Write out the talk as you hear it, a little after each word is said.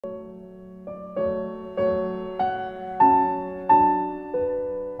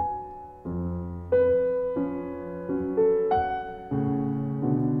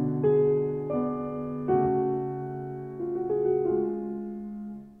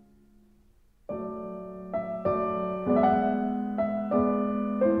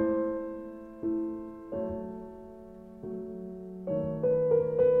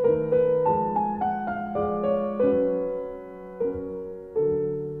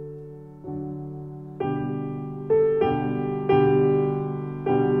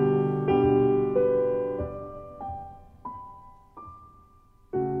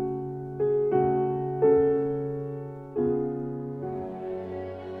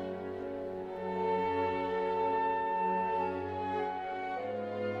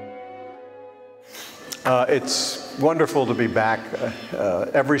It's wonderful to be back.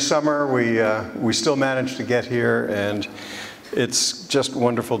 Every summer we still manage to get here, and it's just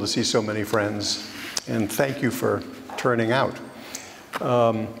wonderful to see so many friends. And thank you for turning out.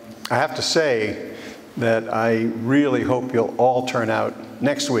 I have to say that I really hope you'll all turn out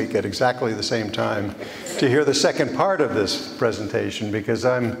next week at exactly the same time to hear the second part of this presentation, because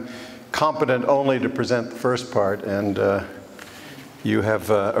I'm competent only to present the first part, and you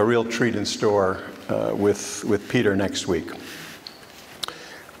have a real treat in store with Peter next week.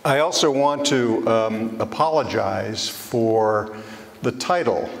 I also want to apologize for the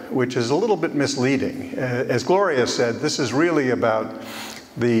title, which is a little bit misleading. As Gloria said, this is really about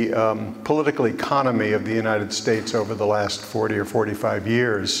the political economy of the United States over the last 40 or 45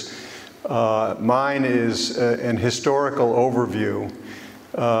 years. Mine is an historical overview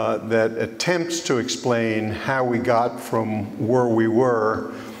that attempts to explain how we got from where we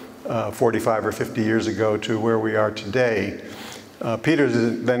were 45 or 50 years ago to where we are today. Peter's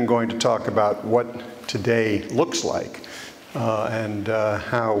then going to talk about what today looks like and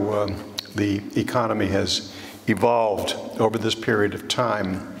how the economy has evolved over this period of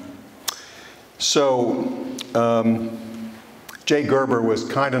time. So Jay Gerber was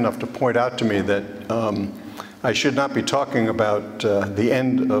kind enough to point out to me that I should not be talking about the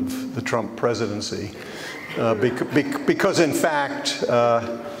end of the Trump presidency because in fact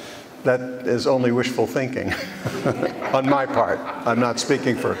that is only wishful thinking on my part. I'm not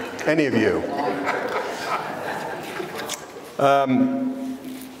speaking for any of you.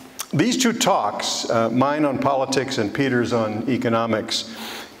 These two talks, mine on politics and Peter's on economics,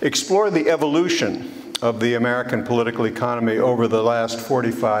 explore the evolution of the American political economy over the last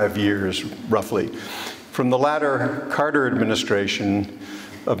 45 years, roughly, from the latter Carter administration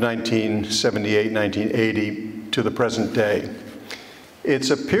of 1978-1980 to the present day.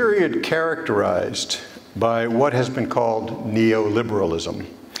 It's a period characterized by what has been called neoliberalism,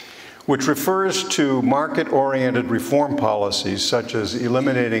 which refers to market-oriented reform policies such as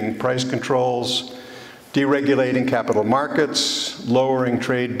eliminating price controls, deregulating capital markets, lowering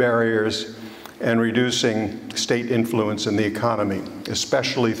trade barriers, and reducing state influence in the economy,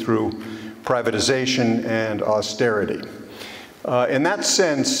 especially through privatization and austerity. In that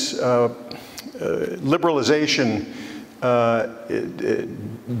sense, liberalization,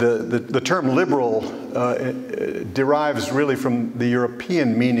 the term liberal derives really from the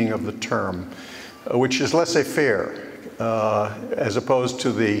European meaning of the term, which is laissez-faire, as opposed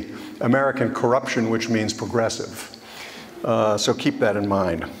to the American corruption, which means progressive. So keep that in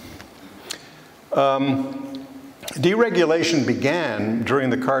mind. Deregulation began during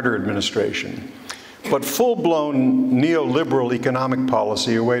the Carter administration, but full-blown neoliberal economic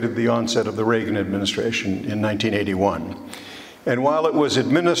policy awaited the onset of the Reagan administration in 1981. And while it was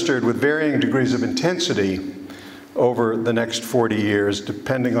administered with varying degrees of intensity over the next 40 years,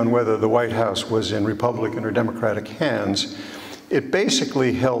 depending on whether the White House was in Republican or Democratic hands, it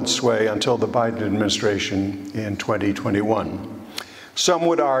basically held sway until the Biden administration in 2021. Some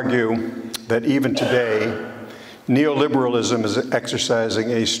would argue that even today, neoliberalism is exercising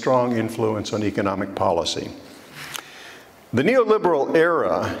a strong influence on economic policy. The neoliberal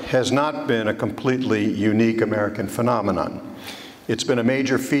era has not been a completely unique American phenomenon. It's been a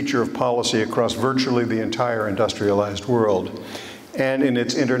major feature of policy across virtually the entire industrialized world. And in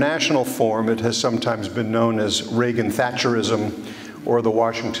its international form, it has sometimes been known as Reagan-Thatcherism or the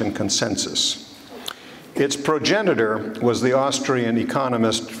Washington Consensus. Its progenitor was the Austrian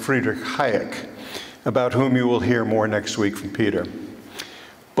economist Friedrich Hayek, about whom you will hear more next week from Peter.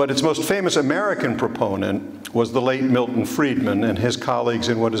 But its most famous American proponent was the late Milton Friedman and his colleagues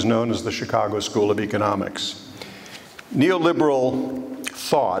in what is known as the Chicago School of Economics. Neoliberal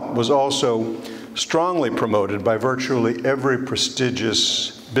thought was also strongly promoted by virtually every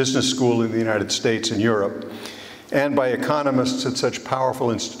prestigious business school in the United States and Europe, and by economists at such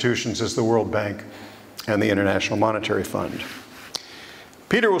powerful institutions as the World Bank and the International Monetary Fund.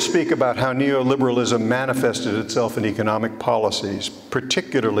 Peter will speak about how neoliberalism manifested itself in economic policies,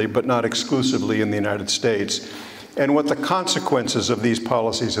 particularly but not exclusively in the United States, and what the consequences of these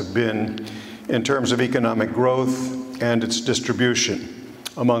policies have been in terms of economic growth and its distribution,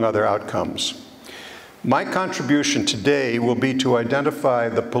 among other outcomes. My contribution today will be to identify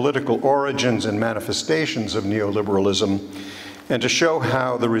the political origins and manifestations of neoliberalism and to show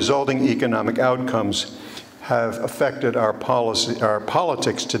how the resulting economic outcomes have affected our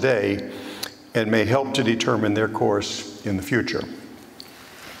politics today and may help to determine their course in the future.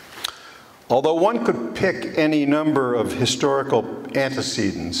 Although one could pick any number of historical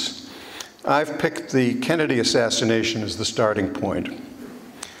antecedents, I've picked the Kennedy assassination as the starting point.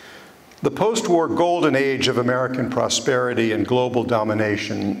 The post-war golden age of American prosperity and global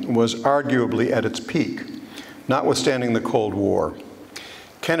domination was arguably at its peak, notwithstanding the Cold War.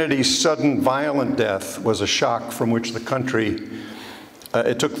 Kennedy's sudden violent death was a shock from which it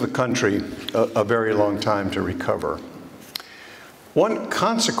took the country a very long time to recover. One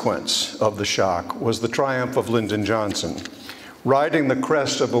consequence of the shock was the triumph of Lyndon Johnson, riding the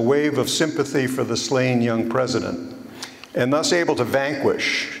crest of a wave of sympathy for the slain young president, and thus able to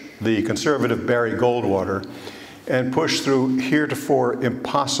vanquish the conservative Barry Goldwater and push through heretofore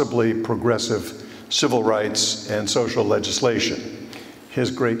impossibly progressive civil rights and social legislation,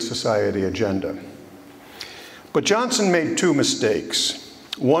 his Great Society agenda. But Johnson made two mistakes.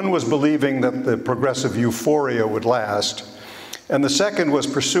 One was believing that the progressive euphoria would last, and the second was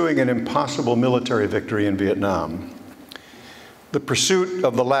pursuing an impossible military victory in Vietnam. The pursuit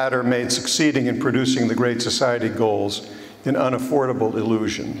of the latter made succeeding in producing the Great Society goals an unaffordable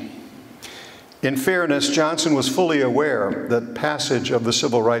illusion. In fairness, Johnson was fully aware that passage of the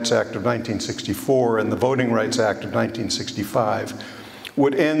Civil Rights Act of 1964 and the Voting Rights Act of 1965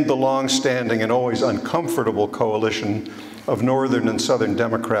 would end the long-standing and always uncomfortable coalition of Northern and Southern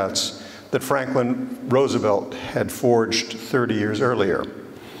Democrats that Franklin Roosevelt had forged 30 years earlier.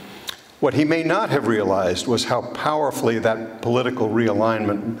 What he may not have realized was how powerfully that political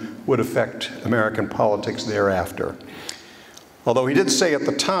realignment would affect American politics thereafter. Although he did say at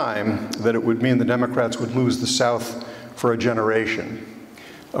the time that it would mean the Democrats would lose the South for a generation,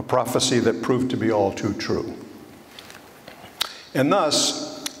 a prophecy that proved to be all too true. And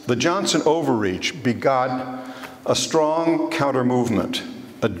thus, the Johnson overreach begot a strong counter-movement,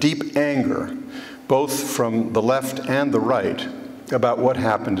 a deep anger, both from the left and the right, about what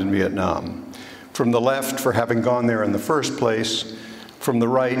happened in Vietnam. From the left for having gone there in the first place, from the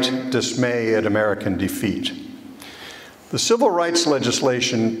right, dismay at American defeat. The civil rights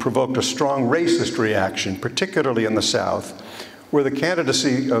legislation provoked a strong racist reaction, particularly in the South, where the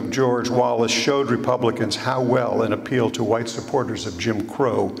candidacy of George Wallace showed Republicans how well an appeal to white supporters of Jim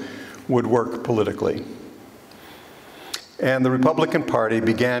Crow would work politically. And the Republican Party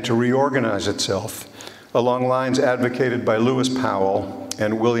began to reorganize itself along lines advocated by Lewis Powell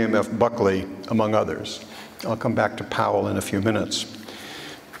and William F. Buckley, among others. I'll come back to Powell in a few minutes.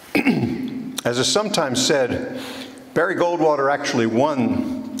 As is sometimes said, Barry Goldwater actually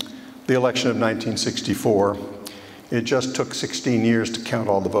won the election of 1964. It just took 16 years to count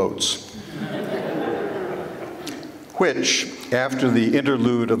all the votes. Which, after the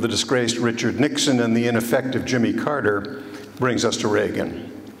interlude of the disgraced Richard Nixon and the ineffective Jimmy Carter, brings us to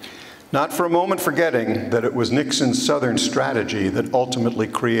Reagan. Not for a moment forgetting that it was Nixon's Southern strategy that ultimately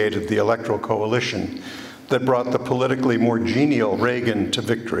created the electoral coalition that brought the politically more genial Reagan to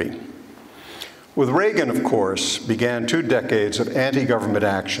victory. With Reagan, of course, began 2 decades of anti-government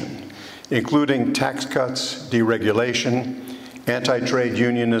action, including tax cuts, deregulation, anti-trade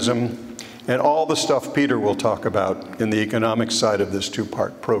unionism, and all the stuff Peter will talk about in the economic side of this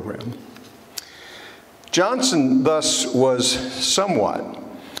 2-part program. Johnson thus was somewhat,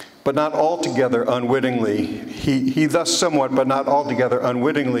 but not altogether unwittingly, he thus somewhat, but not altogether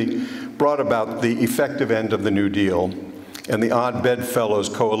unwittingly brought about the effective end of the New Deal and the odd bedfellows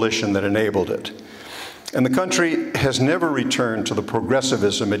coalition that enabled it. And the country has never returned to the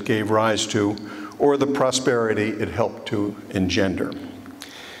progressivism it gave rise to or the prosperity it helped to engender.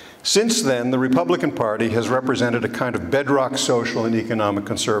 Since then, the Republican Party has represented a kind of bedrock social and economic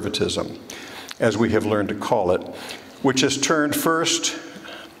conservatism, as we have learned to call it, which has turned first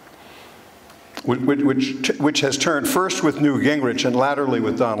with Newt Gingrich and latterly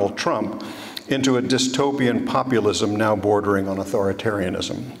with Donald Trump into a dystopian populism now bordering on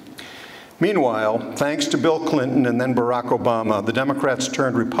authoritarianism. Meanwhile, thanks to Bill Clinton and then Barack Obama, the Democrats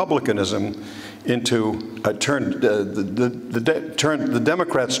turned republicanism into the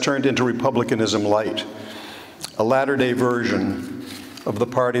Democrats turned into republicanism light, a latter-day version of the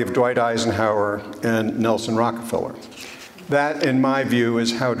party of Dwight Eisenhower and Nelson Rockefeller. That, in my view,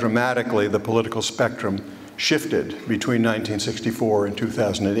 is how dramatically the political spectrum shifted between 1964 and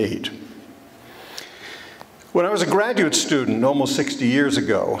 2008. When I was a graduate student almost 60 years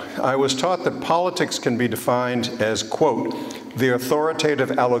ago, I was taught that politics can be defined as, quote, the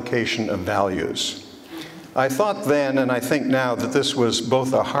authoritative allocation of values. I thought then, and I think now, that this was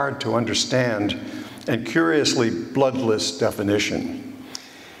both a hard to understand and curiously bloodless definition.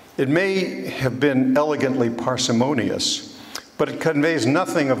 It may have been elegantly parsimonious, but it conveys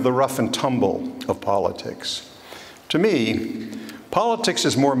nothing of the rough and tumble of politics. To me, politics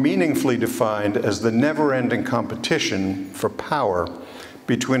is more meaningfully defined as the never-ending competition for power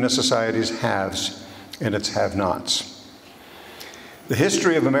between a society's haves and its have-nots. The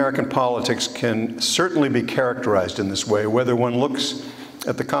history of American politics can certainly be characterized in this way, whether one looks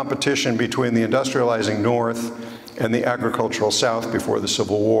at the competition between the industrializing North and the agricultural South before the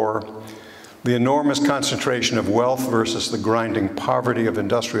Civil War, the enormous concentration of wealth versus the grinding poverty of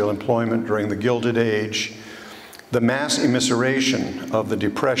industrial employment during the Gilded Age, the mass immiseration of the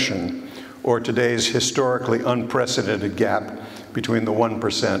Depression, or today's historically unprecedented gap between the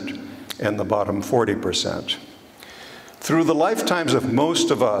 1% and the bottom 40%. Through the lifetimes of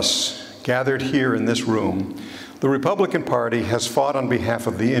most of us gathered here in this room, the Republican Party has fought on behalf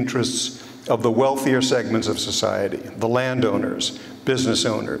of the interests of the wealthier segments of society, the landowners, business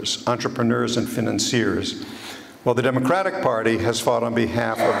owners, entrepreneurs, and financiers, while the Democratic Party has fought on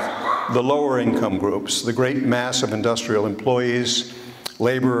behalf of the lower income groups, the great mass of industrial employees,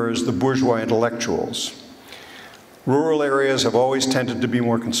 laborers, the bourgeois intellectuals. Rural areas have always tended to be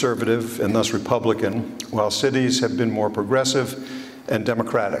more conservative and thus Republican, while cities have been more progressive and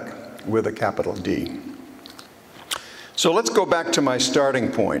democratic, with a capital D. So let's go back to my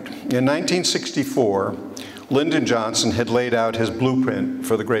starting point. In 1964, Lyndon Johnson had laid out his blueprint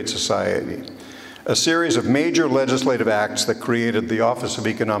for the Great Society, a series of major legislative acts that created the Office of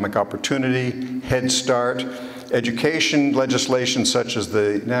Economic Opportunity, Head Start, education legislation such as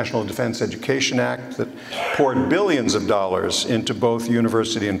the National Defense Education Act that poured billions of dollars into both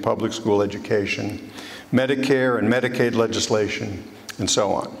university and public school education, Medicare and Medicaid legislation, and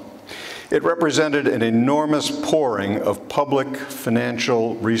so on. It represented an enormous pouring of public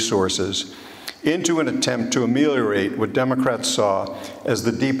financial resources into an attempt to ameliorate what Democrats saw as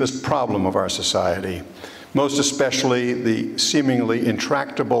the deepest problem of our society, most especially the seemingly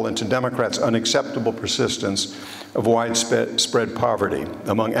intractable and to Democrats unacceptable persistence of widespread poverty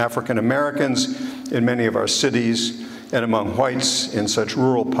among African Americans in many of our cities and among whites in such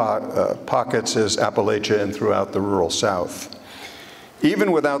rural pockets as Appalachia and throughout the rural South.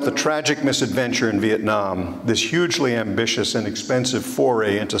 Even without the tragic misadventure in Vietnam, this hugely ambitious and expensive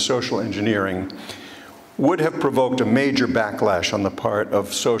foray into social engineering would have provoked a major backlash on the part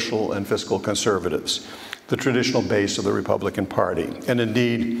of social and fiscal conservatives, the traditional base of the Republican Party, and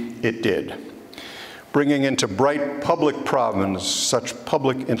indeed it did, bringing into bright public prominence such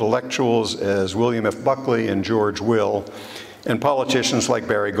public intellectuals as William F. Buckley and George Will, and politicians like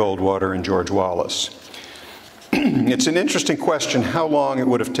Barry Goldwater and George Wallace. It's an interesting question how long it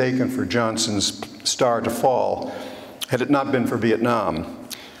would have taken for Johnson's star to fall had it not been for Vietnam.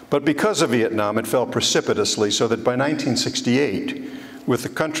 But because of Vietnam, it fell precipitously, so that by 1968, with the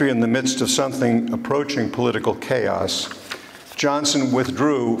country in the midst of something approaching political chaos, Johnson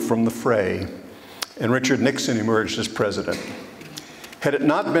withdrew from the fray, and Richard Nixon emerged as president. Had it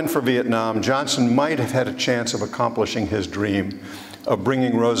not been for Vietnam, Johnson might have had a chance of accomplishing his dream of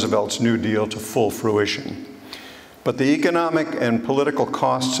bringing Roosevelt's New Deal to full fruition. But the economic and political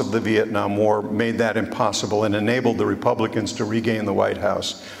costs of the Vietnam War made that impossible and enabled the Republicans to regain the White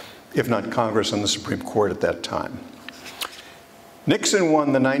House, if not Congress and the Supreme Court at that time. Nixon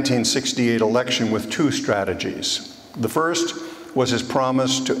won the 1968 election with two strategies. The first was his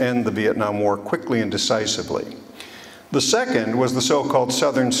promise to end the Vietnam War quickly and decisively. The second was the so-called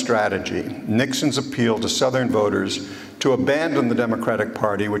Southern strategy, Nixon's appeal to Southern voters to abandon the Democratic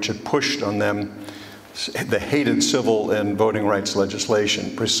Party, which had pushed on them the hated civil and voting rights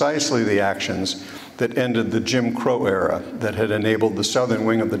legislation, precisely the actions that ended the Jim Crow era that had enabled the Southern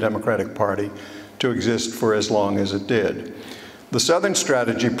wing of the Democratic Party to exist for as long as it did. The Southern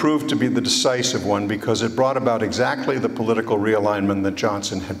strategy proved to be the decisive one because it brought about exactly the political realignment that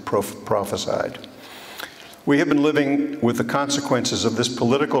Johnson had prophesied. We have been living with the consequences of this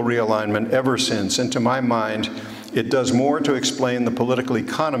political realignment ever since, and to my mind, it does more to explain the political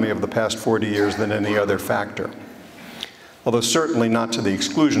economy of the past 40 years than any other factor, although certainly not to the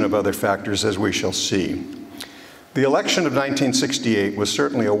exclusion of other factors, as we shall see. The election of 1968 was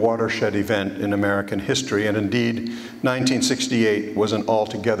certainly a watershed event in American history, and indeed, 1968 was an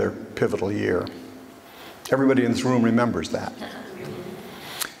altogether pivotal year. Everybody in this room remembers that.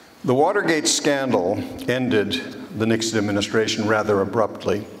 The Watergate scandal ended the Nixon administration rather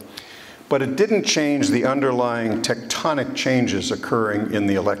abruptly, but it didn't change the underlying tectonic changes occurring in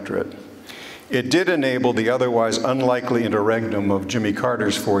the electorate. It did enable the otherwise unlikely interregnum of Jimmy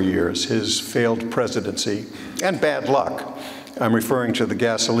Carter's 4 years, his failed presidency, and bad luck. I'm referring to the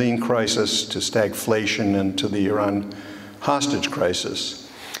gasoline crisis, to stagflation, and to the Iran hostage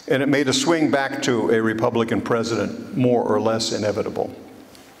crisis. And it made a swing back to a Republican president more or less inevitable.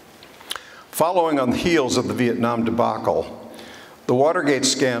 Following on the heels of the Vietnam debacle, the Watergate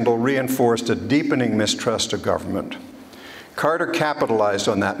scandal reinforced a deepening mistrust of government. Carter capitalized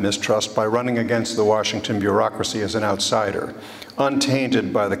on that mistrust by running against the Washington bureaucracy as an outsider,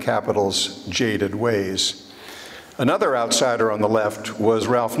 untainted by the Capitol's jaded ways. Another outsider on the left was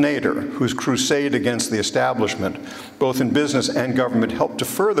Ralph Nader, whose crusade against the establishment, both in business and government, helped to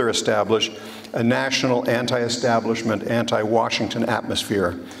further establish a national anti-establishment, anti-Washington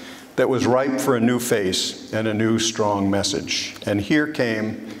atmosphere that was ripe for a new face and a new strong message. And here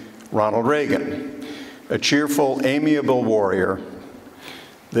came Ronald Reagan, a cheerful, amiable warrior,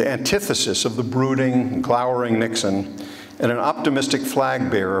 the antithesis of the brooding, glowering Nixon, and an optimistic flag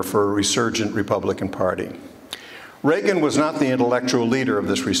bearer for a resurgent Republican Party. Reagan was not the intellectual leader of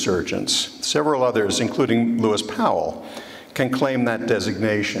this resurgence. Several others, including Lewis Powell, can claim that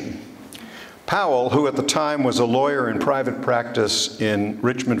designation. Powell, who at the time was a lawyer in private practice in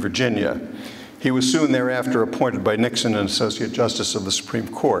Richmond, Virginia, he was soon thereafter appointed by Nixon an Associate Justice of the Supreme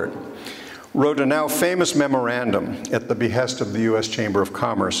Court, wrote a now famous memorandum at the behest of the U.S. Chamber of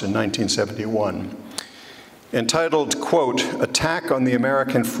Commerce in 1971, entitled, quote, "Attack on the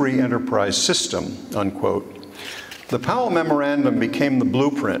American Free Enterprise System," unquote. The Powell Memorandum became the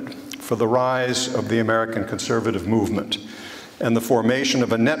blueprint for the rise of the American conservative movement and the formation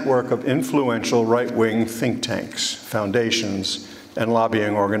of a network of influential right-wing think tanks, foundations, and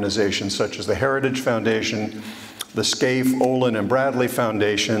lobbying organizations such as the Heritage Foundation, the Scaife, Olin, and Bradley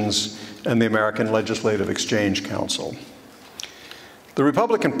Foundations, and the American Legislative Exchange Council. The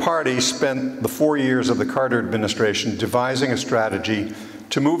Republican Party spent the 4 years of the Carter administration devising a strategy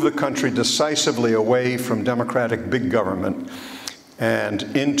to move the country decisively away from democratic big government and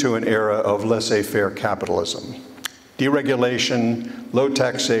into an era of laissez-faire capitalism, deregulation, low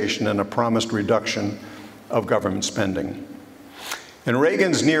taxation, and a promised reduction of government spending. And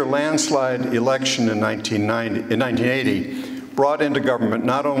Reagan's near landslide election in 1980 brought into government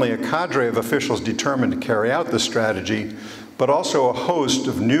not only a cadre of officials determined to carry out this strategy, but also a host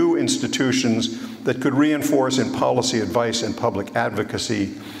of new institutions that could reinforce in policy advice and public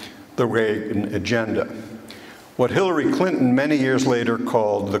advocacy the Reagan agenda. What Hillary Clinton many years later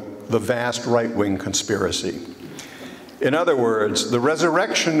called the vast right-wing conspiracy. In other words, the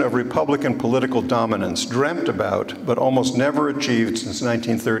resurrection of Republican political dominance, dreamt about but almost never achieved since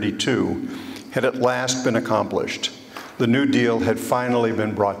 1932, had at last been accomplished. The New Deal had finally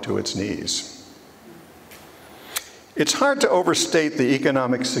been brought to its knees. It's hard to overstate the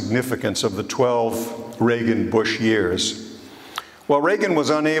economic significance of the 12 Reagan-Bush years. While Reagan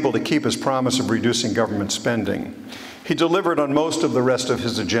was unable to keep his promise of reducing government spending, he delivered on most of the rest of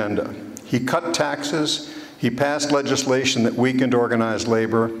his agenda. He cut taxes, he passed legislation that weakened organized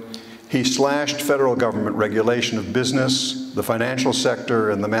labor, he slashed federal government regulation of business, the financial sector,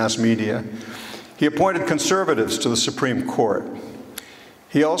 and the mass media. He appointed conservatives to the Supreme Court.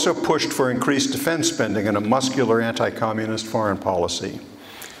 He also pushed for increased defense spending and a muscular anti-communist foreign policy.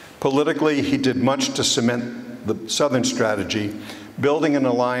 Politically, he did much to cement the Southern strategy, building an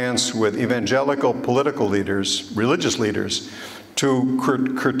alliance with evangelical political leaders, religious leaders, to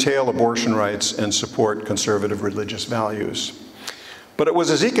curtail abortion rights and support conservative religious values. But it was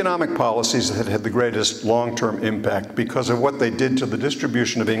his economic policies that had the greatest long-term impact because of what they did to the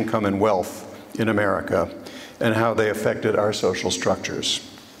distribution of income and wealth in America and how they affected our social structures.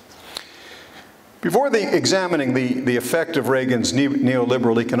 Before examining the effect of Reagan's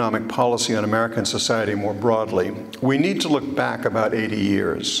neoliberal economic policy on American society more broadly, we need to look back about 80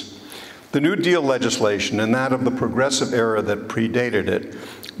 years. The New Deal legislation and that of the progressive era that predated it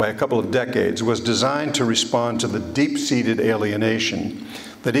by a couple of decades was designed to respond to the deep-seated alienation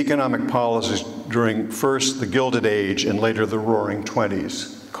that economic policies during first the Gilded Age and later the Roaring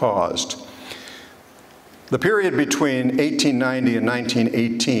 '20s caused. The period between 1890 and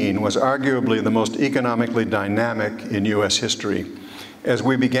 1918 was arguably the most economically dynamic in U.S. history, as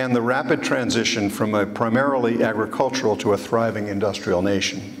we began the rapid transition from a primarily agricultural to a thriving industrial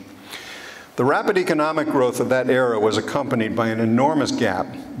nation. The rapid economic growth of that era was accompanied by an enormous gap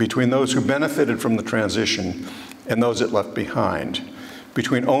between those who benefited from the transition and those it left behind,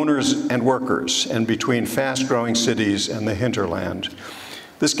 between owners and workers, and between fast-growing cities and the hinterland.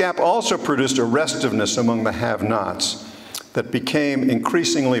 This gap also produced a restiveness among the have-nots that became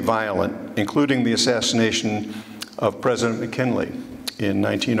increasingly violent, including the assassination of President McKinley in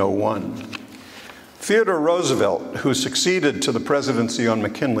 1901. Theodore Roosevelt, who succeeded to the presidency on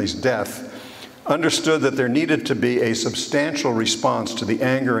McKinley's death, understood that there needed to be a substantial response to the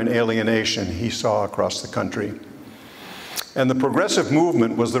anger and alienation he saw across the country. And the progressive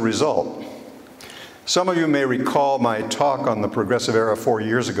movement was the result. Some of you may recall my talk on the progressive era 4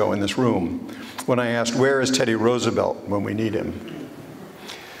 years ago in this room, when I asked, where is Teddy Roosevelt when we need him?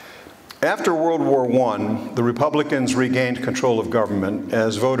 After World War I, the Republicans regained control of government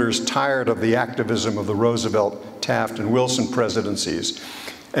as voters tired of the activism of the Roosevelt, Taft, and Wilson presidencies.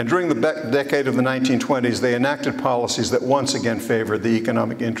 And during the decade of the 1920s, they enacted policies that once again favored the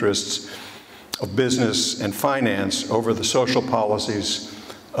economic interests of business and finance over the social policies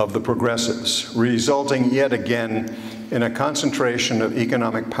of the progressives, resulting yet again in a concentration of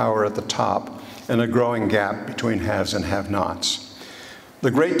economic power at the top and a growing gap between haves and have-nots. The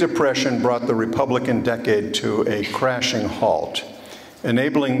Great Depression brought the Republican decade to a crashing halt,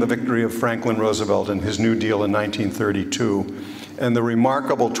 enabling the victory of Franklin Roosevelt and his New Deal in 1932, and the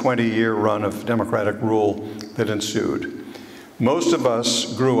remarkable 20-year run of Democratic rule that ensued. Most of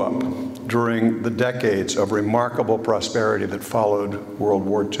us grew up during the decades of remarkable prosperity that followed World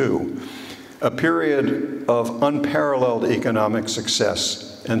War II, a period of unparalleled economic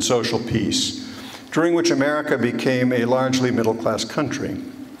success and social peace, during which America became a largely middle-class country.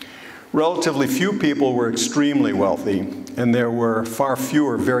 Relatively few people were extremely wealthy, and there were far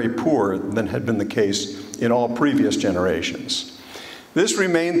fewer very poor than had been the case in all previous generations. This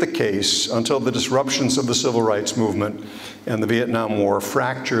remained the case until the disruptions of the Civil Rights Movement and the Vietnam War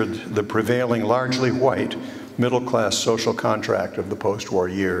fractured the prevailing largely white middle-class social contract of the post-war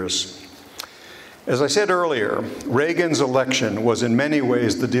years. As I said earlier, Reagan's election was in many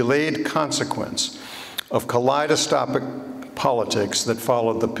ways the delayed consequence of kaleidoscopic politics that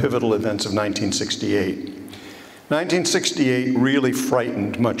followed the pivotal events of 1968. 1968 really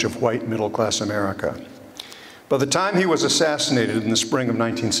frightened much of white middle-class America. By the time he was assassinated in the spring of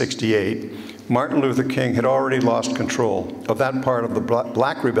 1968, Martin Luther King had already lost control of that part of the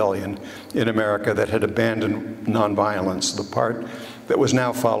Black rebellion in America that had abandoned nonviolence, the part that was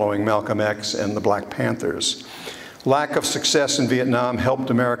now following Malcolm X and the Black Panthers. Lack of success in Vietnam helped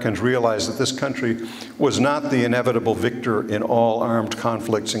Americans realize that this country was not the inevitable victor in all armed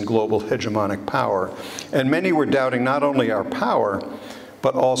conflicts and global hegemonic power, and many were doubting not only our power,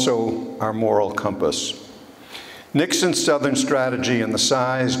 but also our moral compass. Nixon's Southern strategy and the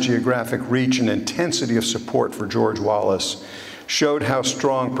size, geographic reach, and intensity of support for George Wallace showed how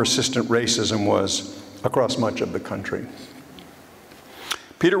strong persistent racism was across much of the country.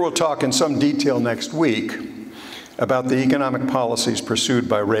 Peter will talk in some detail next week about the economic policies pursued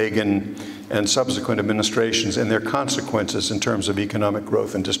by Reagan and subsequent administrations and their consequences in terms of economic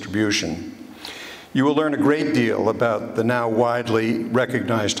growth and distribution. You will learn a great deal about the now widely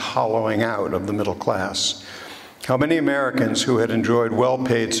recognized hollowing out of the middle class, how many Americans who had enjoyed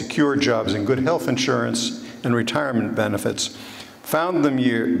well-paid, secure jobs and good health insurance and retirement benefits found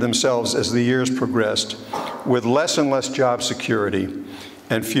themselves, as the years progressed, with less and less job security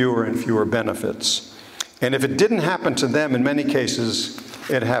and fewer benefits. And if it didn't happen to them, in many cases,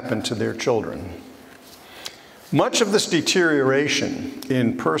 it happened to their children. Much of this deterioration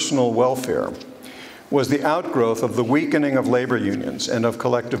in personal welfare was the outgrowth of the weakening of labor unions and of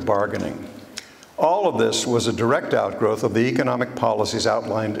collective bargaining. All of this was a direct outgrowth of the economic policies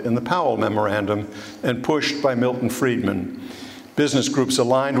outlined in the Powell Memorandum and pushed by Milton Friedman. Business groups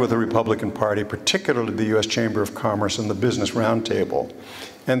aligned with the Republican Party, particularly the U.S. Chamber of Commerce and the Business Roundtable,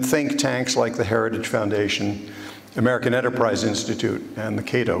 and think tanks like the Heritage Foundation, American Enterprise Institute, and the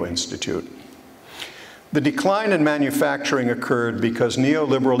Cato Institute. The decline in manufacturing occurred because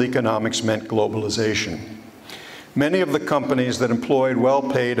neoliberal economics meant globalization. Many of the companies that employed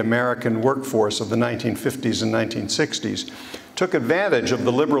well-paid American workforce of the 1950s and 1960s took advantage of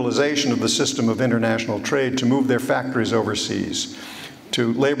the liberalization of the system of international trade to move their factories overseas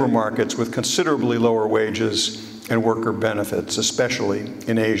to labor markets with considerably lower wages and worker benefits, especially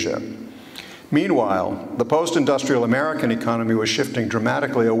in Asia. Meanwhile, the post-industrial American economy was shifting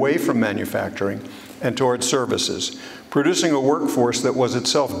dramatically away from manufacturing and towards services, producing a workforce that was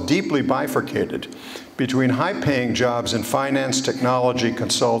itself deeply bifurcated between high-paying jobs in finance, technology,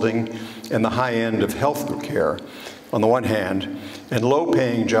 consulting, and the high end of health care on the one hand, and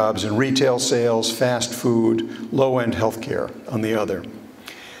low-paying jobs in retail sales, fast food, low-end health care on the other.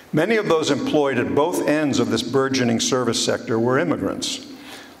 Many of those employed at both ends of this burgeoning service sector were immigrants.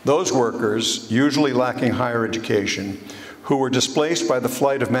 Those workers, usually lacking higher education, who were displaced by the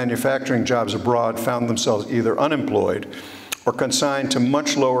flight of manufacturing jobs abroad, found themselves either unemployed or consigned to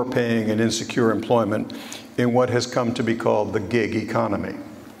much lower paying and insecure employment in what has come to be called the gig economy.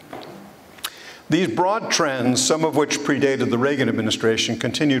 These broad trends, some of which predated the Reagan administration,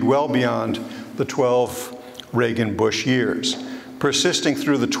 continued well beyond the 12 Reagan-Bush years, persisting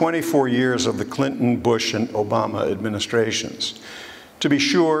through the 24 years of the Clinton, Bush, and Obama administrations. To be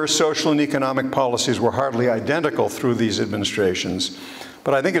sure, social and economic policies were hardly identical through these administrations,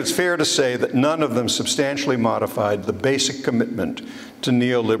 But I think it's fair to say that none of them substantially modified the basic commitment to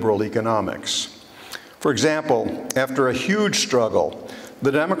neoliberal economics. For example, after a huge struggle,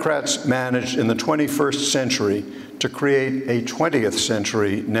 the Democrats managed in the 21st century to create a 20th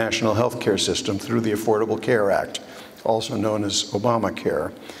century national health care system through the Affordable Care Act, also known as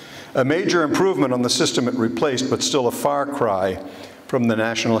Obamacare. A major improvement on the system it replaced, but still a far cry from the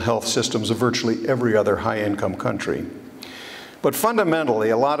national health systems of virtually every other high-income country. But fundamentally,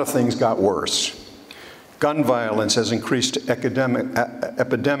 a lot of things got worse. Gun violence has increased to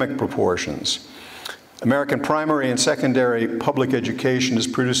epidemic proportions. American primary and secondary public education is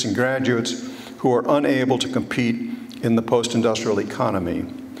producing graduates who are unable to compete in the post-industrial economy.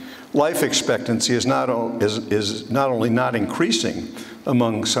 Life expectancy is not only not increasing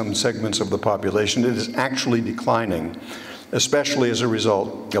among some segments of the population, it is actually declining, especially as a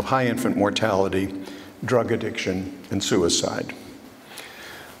result of high infant mortality, drug addiction, and suicide.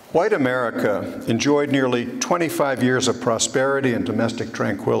 White America enjoyed nearly 25 years of prosperity and domestic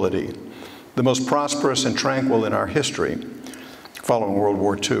tranquility, the most prosperous and tranquil in our history, following World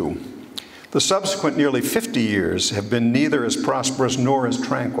War II. The subsequent nearly 50 years have been neither as prosperous nor as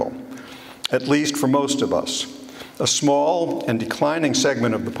tranquil, at least for most of us. A small and declining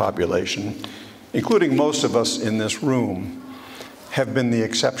segment of the population, including most of us in this room, have been the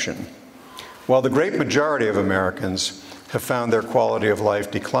exception, while the great majority of Americans have found their quality of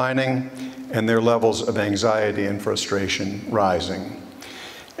life declining and their levels of anxiety and frustration rising.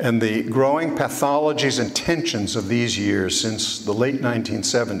 And the growing pathologies and tensions of these years since the late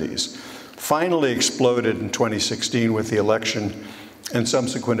 1970s finally exploded in 2016 with the election and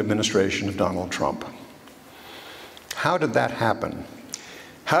subsequent administration of Donald Trump. How did that happen?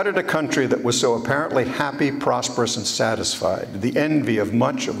 How did a country that was so apparently happy, prosperous, and satisfied, the envy of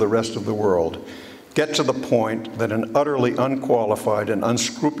much of the rest of the world, get to the point that an utterly unqualified and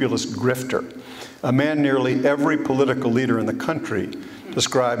unscrupulous grifter, a man nearly every political leader in the country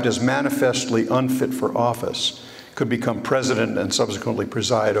described as manifestly unfit for office, could become president and subsequently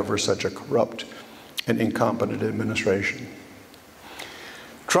preside over such a corrupt and incompetent administration?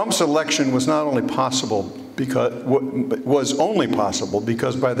 Trump's election was not only possible because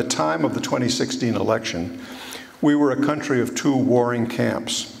by the time of the 2016 election, we were a country of two warring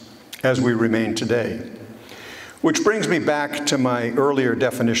camps, as we remain today. Which brings me back to my earlier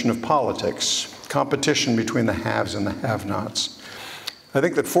definition of politics, competition between the haves and the have-nots. I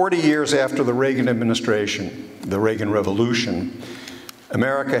think that 40 years after the Reagan administration, the Reagan Revolution,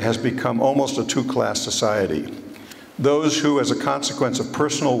 America has become almost a two-class society. Those who, as a consequence of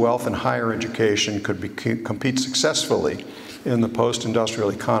personal wealth and higher education, could compete successfully in the post-industrial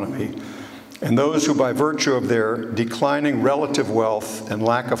economy, and those who, by virtue of their declining relative wealth and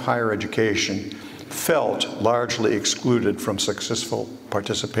lack of higher education, felt largely excluded from successful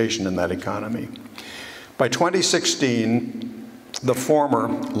participation in that economy. By 2016, the former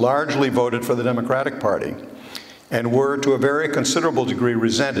largely voted for the Democratic Party and were, to a very considerable degree,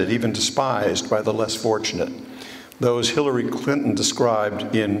 resented, even despised, by the less fortunate, those Hillary Clinton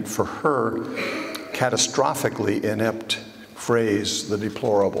described in, for her, catastrophically inept phrase, the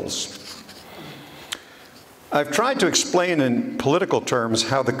deplorables. I've tried to explain in political terms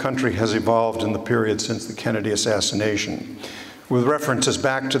how the country has evolved in the period since the Kennedy assassination, with references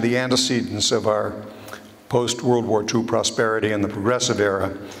back to the antecedents of our post-World War II prosperity and the Progressive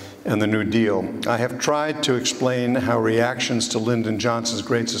Era and the New Deal. I have tried to explain how reactions to Lyndon Johnson's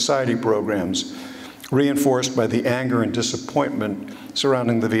Great Society programs, reinforced by the anger and disappointment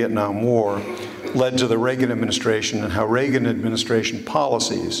surrounding the Vietnam War, led to the Reagan administration, and how Reagan administration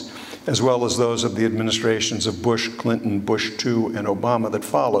policies, as well as those of the administrations of Bush, Clinton, Bush II, and Obama that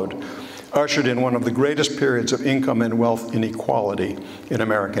followed, ushered in one of the greatest periods of income and wealth inequality in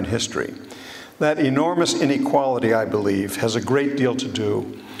American history. That enormous inequality, I believe, has a great deal to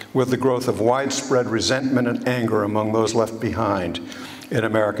do with the growth of widespread resentment and anger among those left behind in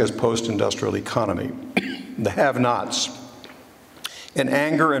America's post-industrial economy. The have-nots. An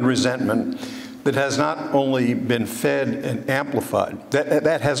anger and resentment that has not only been fed and amplified,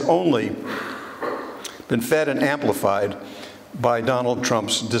 that has only been fed and amplified by Donald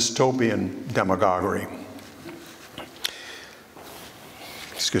Trump's dystopian demagoguery.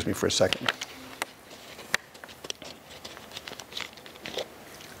 Excuse me for a second.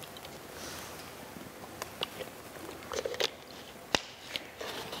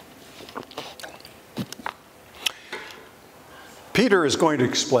 Peter is going to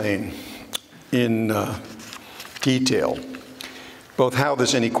explain in detail both how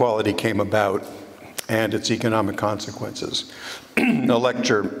this inequality came about and its economic consequences. A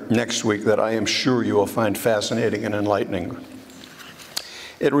lecture next week that I am sure you will find fascinating and enlightening.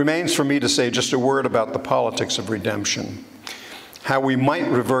 It remains for me to say just a word about the politics of redemption, how we might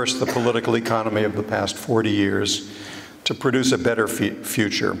reverse the political economy of the past 40 years to produce a better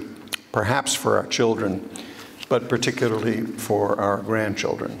future, perhaps for our children, but particularly for our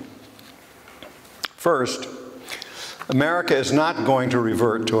grandchildren. First, America is not going to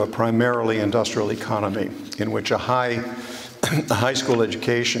revert to a primarily industrial economy in which a high school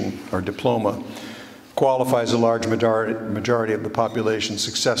education or diploma qualifies a large majority of the population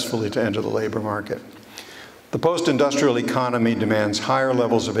successfully to enter the labor market. The post-industrial economy demands higher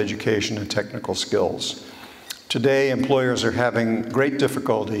levels of education and technical skills. Today, employers are having great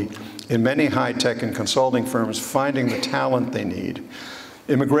difficulty in many high-tech and consulting firms finding the talent they need.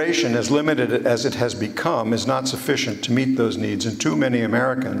 Immigration, as limited as it has become, is not sufficient to meet those needs, and too many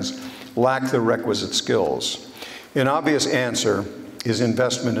Americans lack the requisite skills. An obvious answer is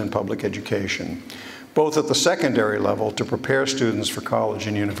investment in public education, both at the secondary level to prepare students for college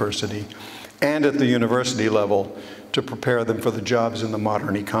and university, and at the university level to prepare them for the jobs in the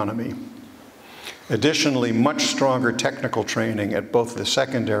modern economy. Additionally, much stronger technical training at both the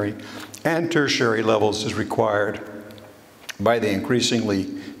secondary and tertiary levels is required by the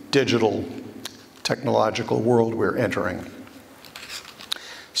increasingly digital technological world we're entering.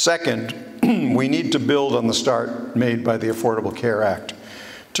 Second, we need to build on the start made by the Affordable Care Act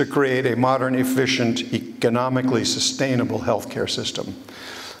to create a modern, efficient, economically sustainable healthcare system.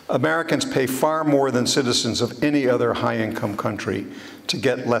 Americans pay far more than citizens of any other high-income country to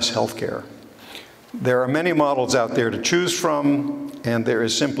get less health care. There are many models out there to choose from, and there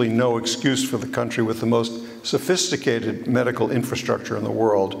is simply no excuse for the country with the most sophisticated medical infrastructure in the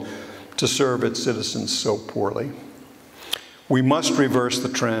world to serve its citizens so poorly. We must reverse the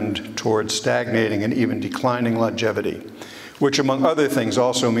trend towards stagnating and even declining longevity, which, among other things,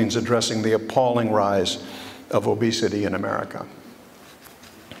 also means addressing the appalling rise of obesity in America.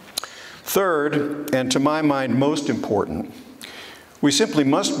 Third, and to my mind most important, we simply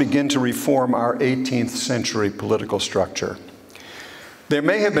must begin to reform our 18th century political structure. There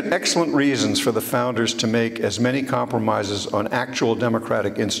may have been excellent reasons for the founders to make as many compromises on actual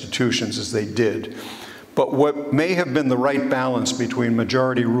democratic institutions as they did, but what may have been the right balance between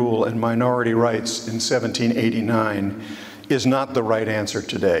majority rule and minority rights in 1789 is not the right answer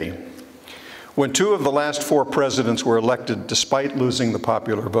today. When 2 of the last 4 presidents were elected despite losing the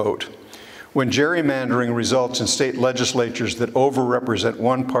popular vote, when gerrymandering results in state legislatures that overrepresent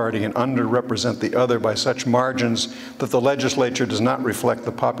one party and underrepresent the other by such margins that the legislature does not reflect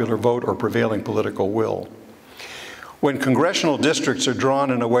the popular vote or prevailing political will, when congressional districts are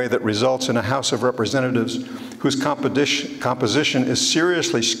drawn in a way that results in a House of Representatives whose composition is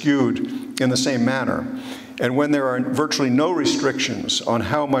seriously skewed in the same manner, and when there are virtually no restrictions on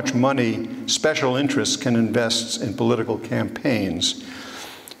how much money special interests can invest in political campaigns,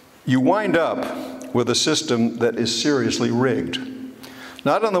 you wind up with a system that is seriously rigged.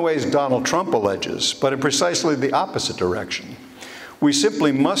 Not in the ways Donald Trump alleges, but in precisely the opposite direction. We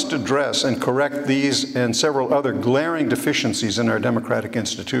simply must address and correct these and several other glaring deficiencies in our democratic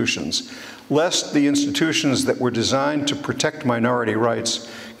institutions, lest the institutions that were designed to protect minority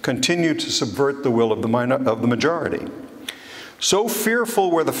rights continue to subvert the will of the majority. So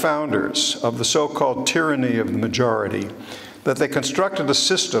fearful were the founders of the so-called tyranny of the majority that they constructed a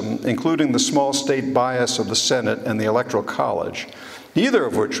system, including the small state bias of the Senate and the Electoral College, neither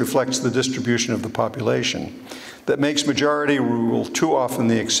of which reflects the distribution of the population, that makes majority rule too often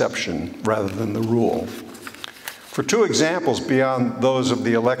the exception rather than the rule. For 2 examples beyond those of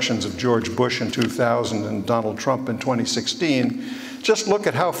the elections of George Bush in 2000 and Donald Trump in 2016, just look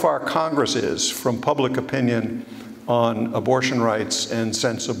at how far Congress is from public opinion on abortion rights and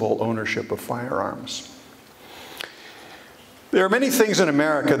sensible ownership of firearms. There are many things in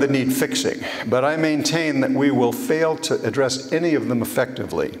America that need fixing, but I maintain that we will fail to address any of them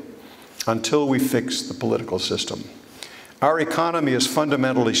effectively until we fix the political system. Our economy is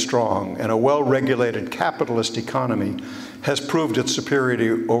fundamentally strong, and a well-regulated capitalist economy has proved its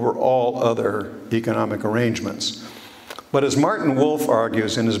superiority over all other economic arrangements. But as Martin Wolf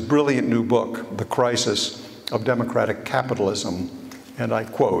argues in his brilliant new book, The Crisis of Democratic Capitalism, and I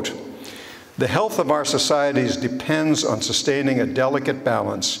quote, "The health of our societies depends on sustaining a delicate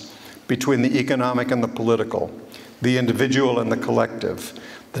balance between the economic and the political, the individual and the collective,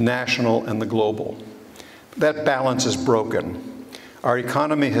 the national and the global. That balance is broken. Our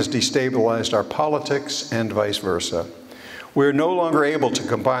economy has destabilized our politics and vice versa. We are no longer able to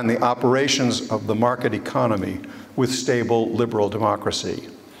combine the operations of the market economy with stable liberal democracy.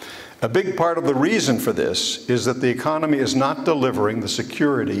 A big part of the reason for this is that the economy is not delivering the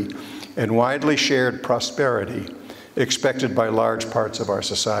security and widely shared prosperity expected by large parts of our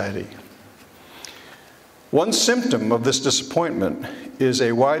society. One symptom of this disappointment is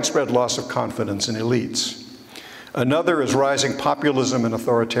a widespread loss of confidence in elites. Another is rising populism and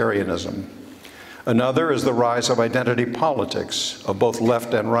authoritarianism. Another is the rise of identity politics of both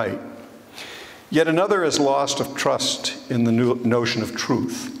left and right. Yet another is loss of trust in the notion of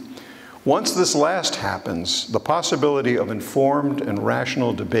truth. Once this last happens, the possibility of informed and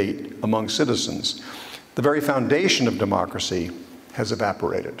rational debate among citizens, the very foundation of democracy, has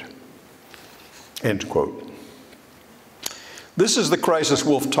evaporated. End quote. This is the crisis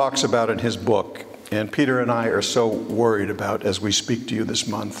Wolf talks about in his book, and Peter and I are so worried about as we speak to you this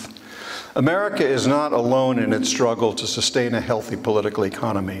month. America is not alone in its struggle to sustain a healthy political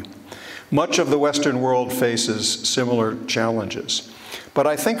economy. Much of the Western world faces similar challenges. But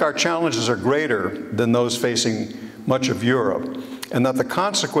I think our challenges are greater than those facing much of Europe, and that the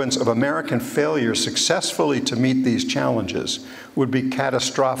consequence of American failure successfully to meet these challenges would be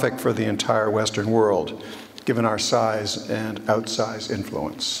catastrophic for the entire Western world, given our size and outsized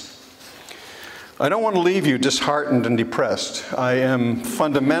influence. I don't want to leave you disheartened and depressed. I am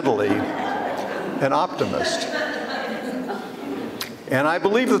fundamentally an optimist. And I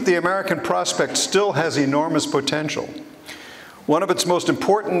believe that the American prospect still has enormous potential. One of its most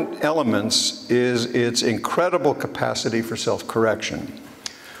important elements is its incredible capacity for self-correction.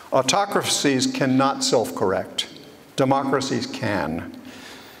 Autocracies cannot self-correct. Democracies can.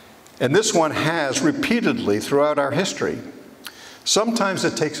 And this one has repeatedly throughout our history. Sometimes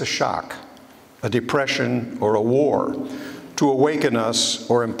it takes a shock, a depression, or a war to awaken us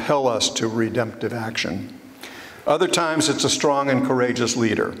or impel us to redemptive action. Other times it's a strong and courageous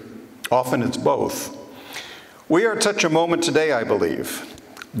leader. Often it's both. We are at such a moment today, I believe.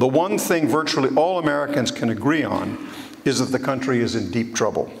 The one thing virtually all Americans can agree on is that the country is in deep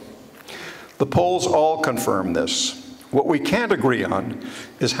trouble. The polls all confirm this. What we can't agree on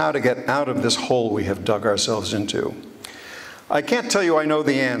is how to get out of this hole we have dug ourselves into. I can't tell you I know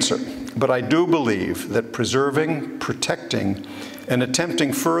the answer, but I do believe that preserving, protecting, and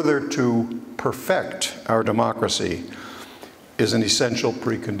attempting further to perfect our democracy is an essential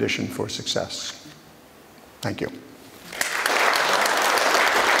precondition for success. Thank you.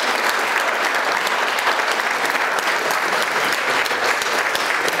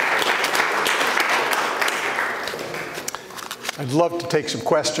 I'd love to take some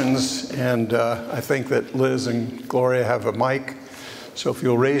questions, and I think that Liz and Gloria have a mic. So if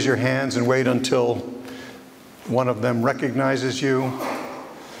you'll raise your hands and wait until one of them recognizes you,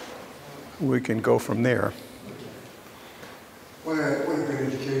 we can go from there. What a great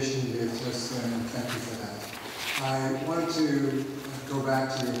education you gave to us, and thank you for that. I wanted to go back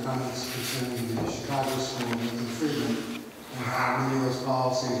to your comments concerning the Chicago School and Milton Friedman, and how many of those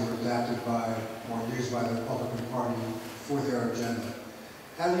policies were adapted by or used by the Republican Party for their agenda.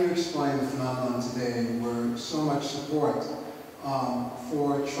 How do you explain the phenomenon today where so much support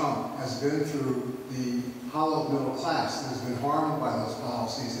for Trump has been through the hollow middle class that has been harmed by those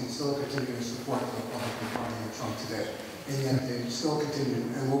policies and still continue to support the Republican Party and Trump today? And yet they still continue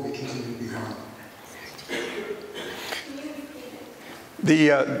and will be continued to be harmed.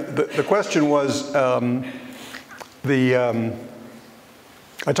 The question was,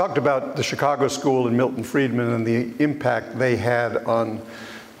 I talked about the Chicago School and Milton Friedman and the impact they had on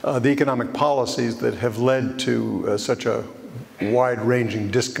the economic policies that have led to such a wide-ranging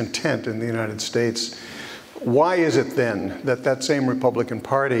discontent in the United States. Why is it then that that same Republican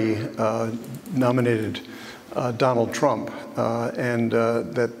Party nominated Donald Trump, and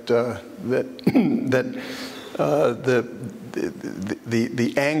the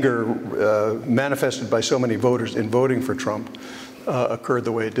anger manifested by so many voters in voting for Trump occurred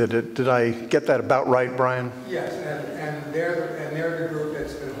the way it did? Did I get that about right, Brian? Yes, and they're the group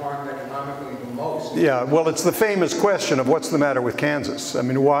that's been harmed economically the most. Yeah, well, it's the famous question of what's the matter with Kansas? I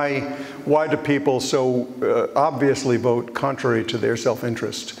mean, why do people so obviously vote contrary to their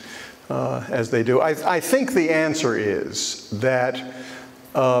self-interest as they do? I think the answer is that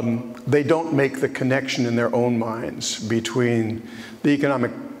they don't make the connection in their own minds between the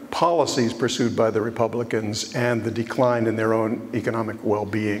economic policies pursued by the Republicans and the decline in their own economic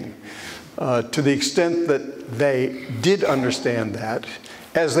well-being. To the extent that they did understand that,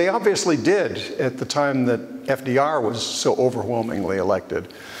 as they obviously did at the time that FDR was so overwhelmingly elected,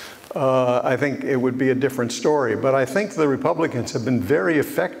 I think it would be a different story. But I think the Republicans have been very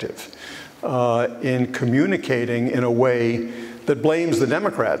effective in communicating in a way that blames the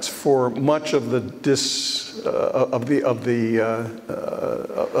Democrats for much of the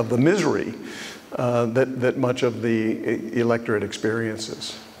misery that much of the electorate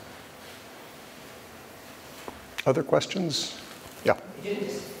experiences. Other questions? Yeah.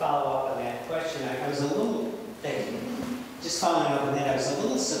 Just follow up on that question. I was a little, just following up on that, I was a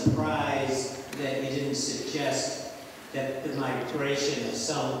little surprised that you didn't suggest that the migration of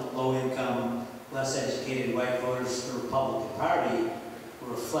some low-income, less educated white voters to the Republican Party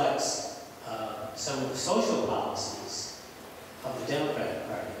reflects some of the social policies of the Democratic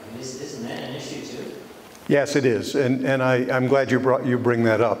Party. I mean, isn't that an issue too? Yes, it is, and I'm glad you bring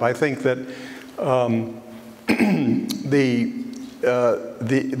that up. I think that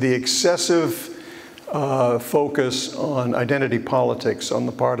the excessive focus on identity politics on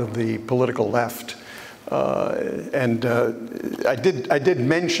the part of the political left, and I did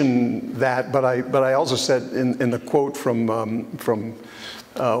mention that, but I also said in the quote from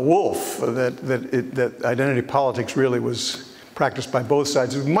Wolf that identity politics really was practiced by both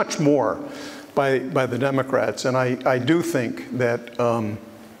sides. It was much more by the Democrats, and I do think that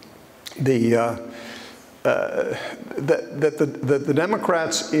the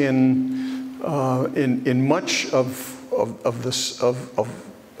Democrats in much of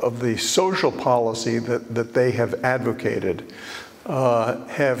the social policy that they have advocated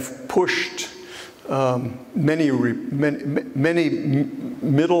have pushed many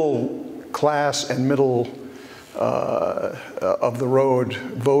middle class and middle of the road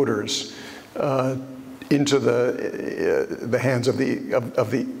voters into the hands of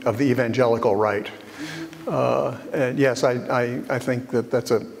the evangelical right. And yes, I think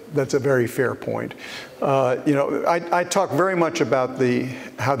that's a very fair point. You know, I talk very much about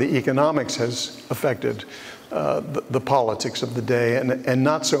how the economics has affected the politics of the day, and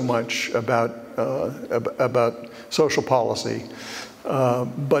not so much about social policy.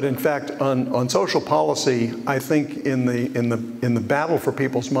 But in fact, on social policy, I think in the battle for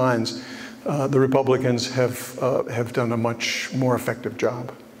people's minds, the Republicans have done a much more effective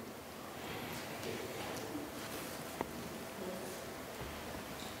job.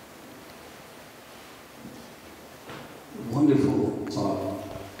 Wonderful talk,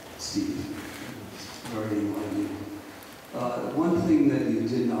 Steve. Very enlightening. One thing that you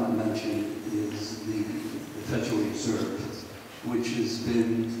did not mention is the Federal Reserve, which has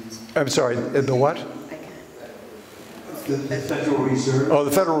been... I'm sorry, the what? The Federal Reserve. Oh,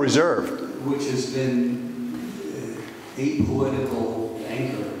 the Federal Reserve. Which has been a political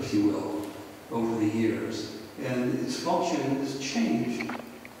anchor, if you will, over the years. And its function has changed.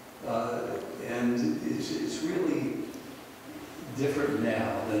 And it's really different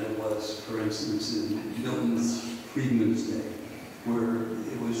now than it was, for instance, in Milton Friedman's day, where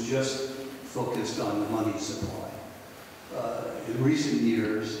it was just focused on the money supply. In recent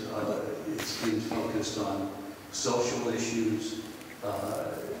years, it's been focused on social issues,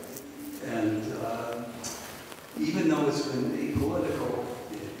 and even though it's been apolitical,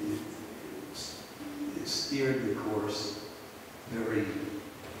 it steered the course very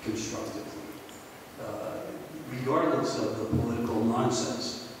constructively. Regardless of the political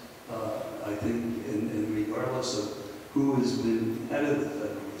nonsense, I think, and regardless of who has been head of the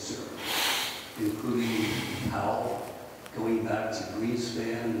Federal Reserve, including Powell, going back to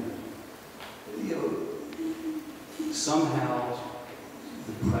Greenspan, you know, somehow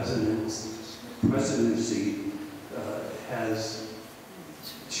the presidency has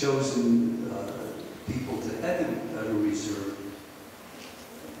chosen people to head the Federal Reserve,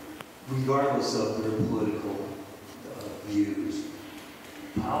 regardless of their political views.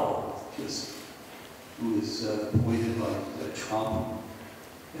 Powell, who was appointed by Trump,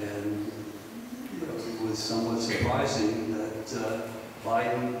 and you know, it was somewhat surprising that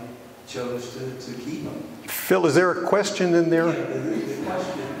Biden chose to keep him. Phil, is there a question in there? Yeah, the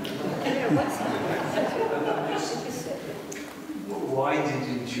question. Why did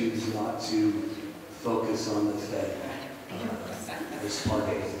you choose not to focus on the Fed as part of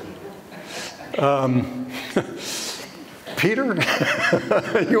it? Peter,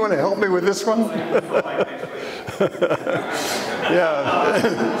 you want to help me with this one?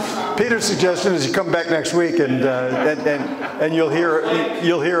 Yeah. Peter's suggestion is you come back next week and you'll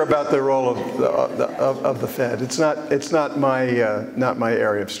hear about the role of the Fed. It's not my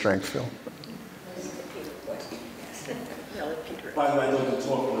area of strength, Phil. By the way, I thought the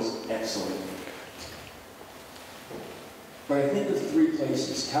talk was excellent. But I think of three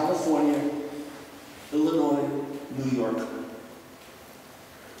places: California, Illinois, New York.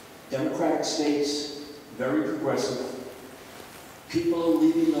 Democratic states, very progressive. People are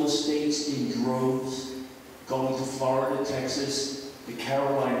leaving those states in droves, going to Florida, Texas, the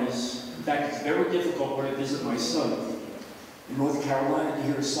Carolinas. In fact, it's very difficult when I visit my son in North Carolina to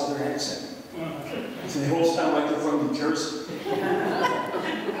hear a Southern accent. So they all sound like they're from New Jersey.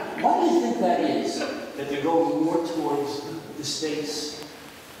 Why do you think that is? That they're going more the states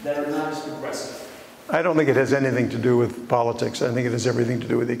that are not as progressive? I don't think it has anything to do with politics. I think it has everything to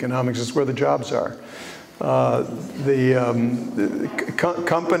do with economics. It's where the jobs are.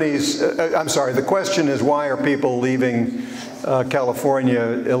 Companies, I'm sorry, the question is, why are people leaving California,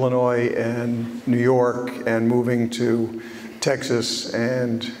 Illinois, and New York and moving to Texas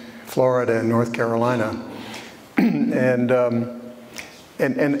and Florida and North Carolina? And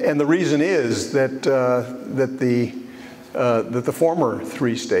the reason is that that the former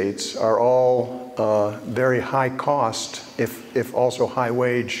three states are all very high cost, if also high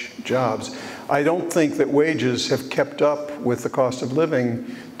wage jobs. I don't think that wages have kept up with the cost of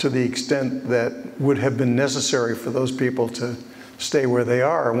living to the extent that would have been necessary for those people to stay where they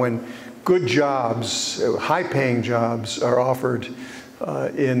are. When good jobs, high-paying jobs, are offered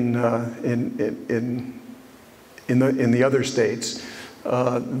in the other states,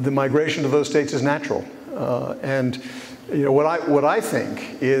 the migration to those states is natural. And you know, what I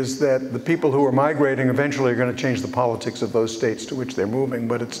think is that the people who are migrating eventually are going to change the politics of those states to which they're moving,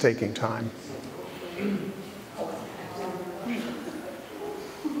 but it's taking time.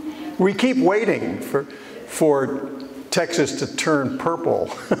 We keep waiting for Texas to turn purple.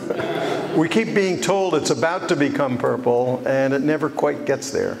 We keep being told it's about to become purple, and it never quite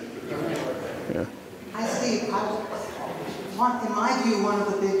gets there. Yeah. Steve, in my view, one of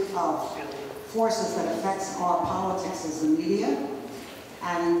the big forces that affects our politics is the media,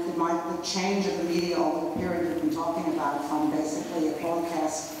 and the change of the media over the period we've been talking about, from basically a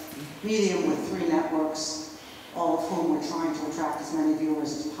broadcast medium with 3 networks, all of whom were trying to attract as many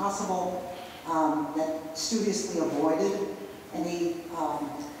viewers as possible, that studiously avoided any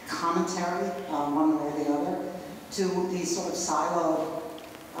commentary one way or the other, to these sort of siloed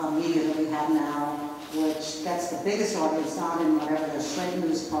media that we have now, which gets the biggest audience not in whatever their straight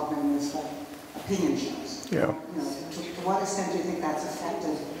news program is, but opinion shows. Yeah. You know, to what extent do you think that's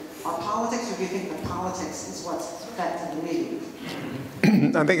affected our politics, or do you think that politics is what's affected the media?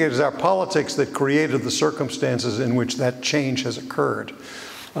 I think it is our politics that created the circumstances in which that change has occurred.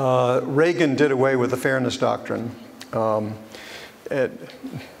 Reagan did away with the fairness doctrine. The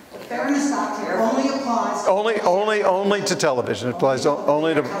fairness doctrine only applies only to television. It applies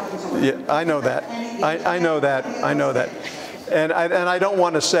only to. Yeah, I know that. I know that. I know that. And I don't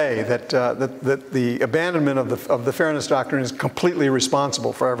want to say that that the abandonment of the fairness doctrine is completely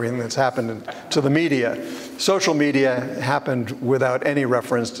responsible for everything that's happened to the media. Social media happened without any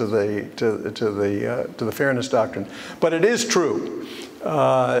reference to the fairness doctrine. But it is true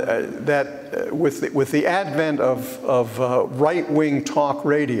that with the advent of right-wing talk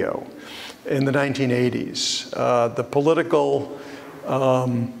radio in the 1980s, the political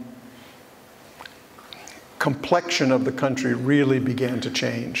complexion of the country really began to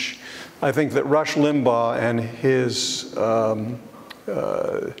change. I think that Rush Limbaugh and his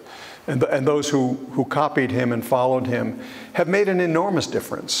and those who copied him and followed him have made an enormous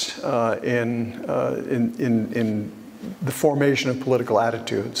difference in the formation of political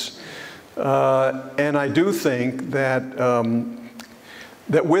attitudes. And I do think that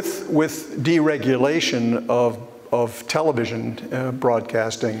that with deregulation of television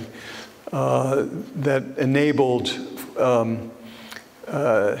broadcasting, that enabled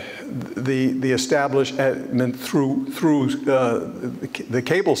the establishment through the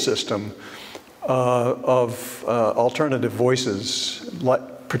cable system of alternative voices,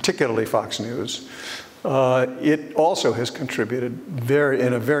 particularly Fox News. It also has contributed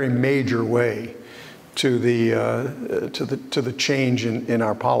in a very major way to the change in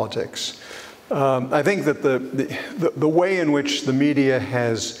our politics. I think that the way in which the media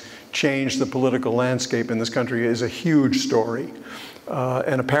has changed the political landscape in this country is a huge story,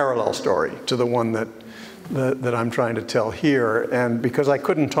 and a parallel story to the one that I'm trying to tell here. And because I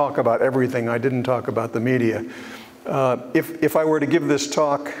couldn't talk about everything, I didn't talk about the media. If I were to give this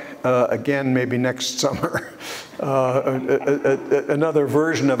talk again, maybe next summer, another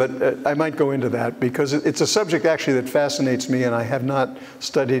version of it, I might go into that, because it's a subject actually that fascinates me, and I have not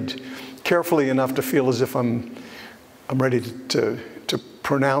studied carefully enough to feel as if I'm ready to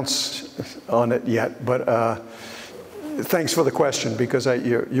pronounce on it yet. But thanks for the question, because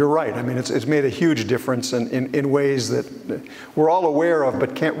you're right. I mean, it's made a huge difference in ways that we're all aware of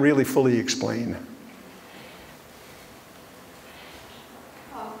but can't really fully explain.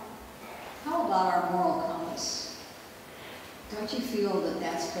 How about our moral compass? Don't you feel that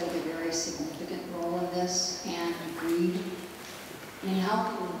that's played a very significant role in this, and greed? I mean, how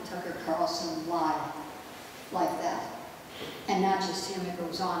can Tucker Carlson lie like that? And not just him, it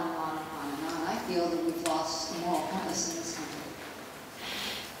goes on and on and on and on. I feel that we've lost the moral compass in this country.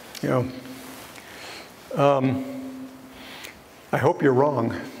 You know, I hope you're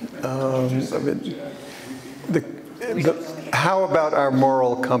wrong. How about our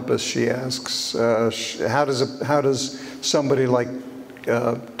moral compass, she asks. How does somebody like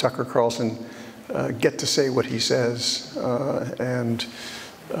Tucker Carlson get to say what he says? And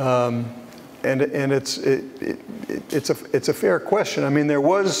it's a fair question. I mean, there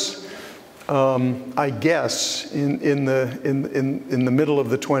was, I guess, in the middle of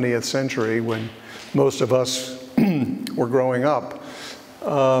the 20th century, when most of us were growing up,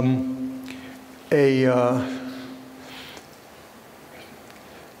 an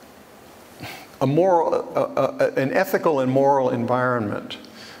ethical and moral environment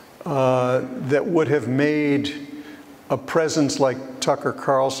that would have made a presence like Tucker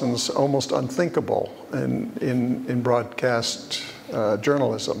Carlson's almost unthinkable in broadcast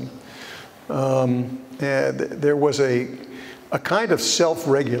journalism. There was a kind of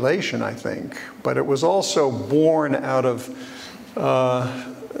self-regulation, I think, but it was also born out of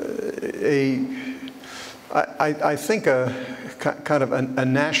I think a kind of a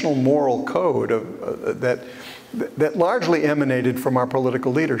national moral code that largely emanated from our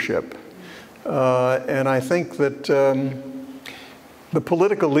political leadership. And I think that the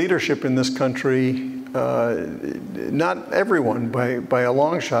political leadership in this country, not everyone by a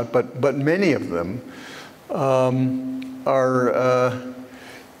long shot, but many of them are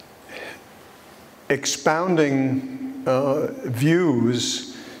expounding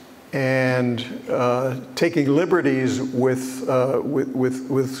views and taking liberties with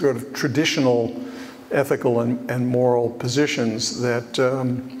sort of traditional ethical and moral positions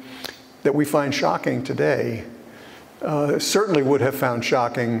that we find shocking today. Certainly would have found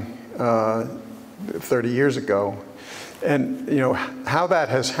shocking 30 years ago. And you know, how that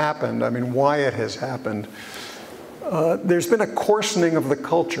has happened, I mean, why it has happened, there's been a coarsening of the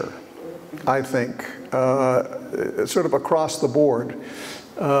culture, I think, sort of across the board.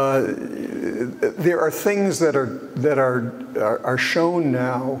 There are things that are shown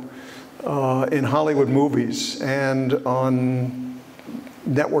now in Hollywood movies and on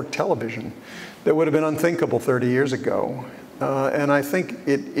network television that would have been unthinkable 30 years ago. And I think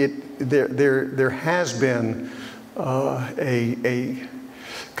there has been a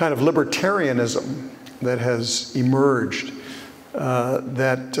kind of libertarianism that has emerged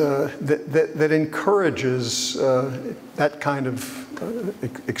that encourages that kind of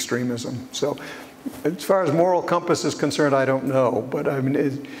extremism. So, as far as moral compass is concerned, I don't know, but I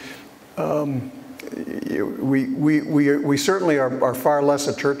mean, we certainly are far less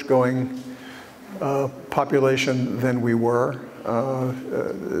a church-going population than we were.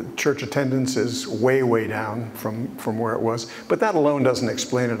 Church attendance is way down from where it was, but that alone doesn't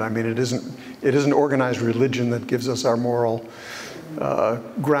explain it. I mean, it isn't organized religion that gives us our moral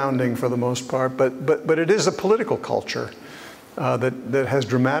grounding for the most part, but it is a political culture that has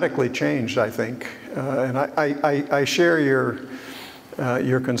dramatically changed, I think, and I share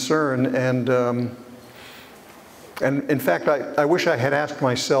your concern, and in fact, I wish I had asked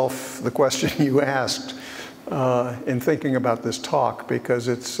myself the question you asked in thinking about this talk, because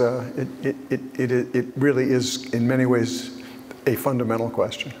it really is in many ways a fundamental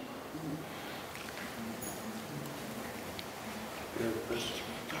question.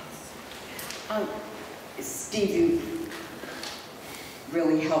 Steve, you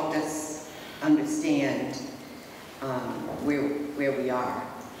really helped us understand where we are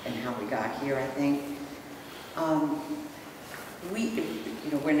and how we got here, I think.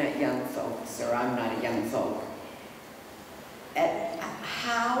 We're not young folks, or I'm not a young folk.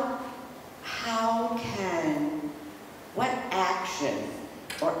 What action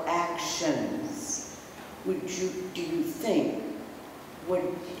or actions do you think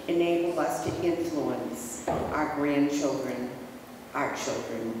would enable us to influence our grandchildren, our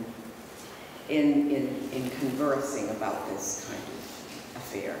children, in conversing about this kind of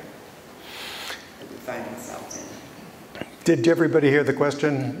affair that we find ourselves in? Did everybody hear the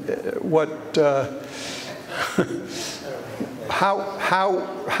question?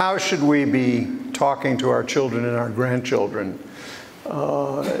 How should we be talking to our children and our grandchildren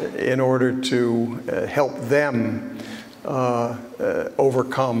in order to help them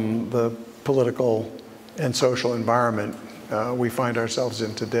overcome the political and social environment we find ourselves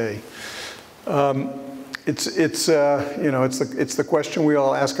in today? It's the question we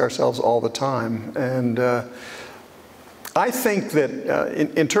all ask ourselves all the time, and I think that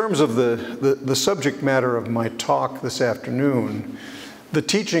in terms of the subject matter of my talk this afternoon, the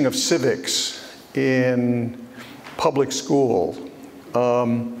teaching of civics in public school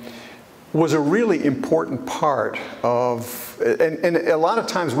was a really important part of, and a lot of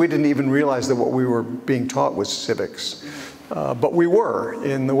times we didn't even realize that what we were being taught was civics. But we were,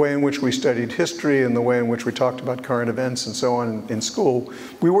 in the way in which we studied history, in the way in which we talked about current events and so on in school,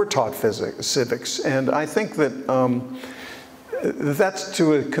 we were taught civics. And I think that that's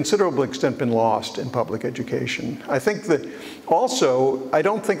to a considerable extent been lost in public education. I think that also, I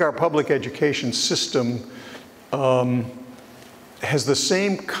don't think our public education system has the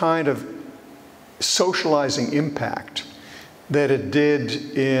same kind of socializing impact that it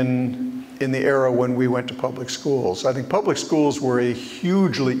did in the era when we went to public schools. I think public schools were a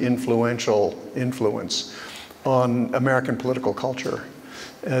hugely influential influence on American political culture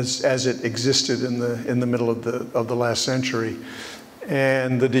as it existed in the middle of the last century.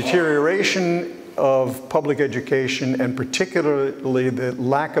 And the deterioration of public education, and particularly the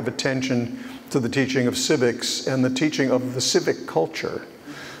lack of attention to the teaching of civics and the teaching of the civic culture,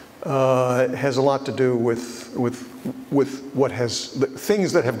 has a lot to do with what has, the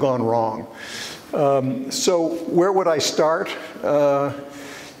things that have gone wrong. So where would I start?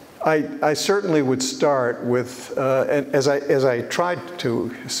 I certainly would start with, and as I tried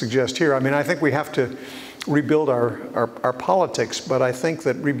to suggest here, I mean, I think we have to rebuild our politics, but I think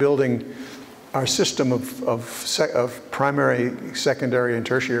that rebuilding our system of primary, secondary, and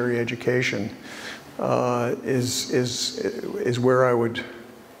tertiary education is where I would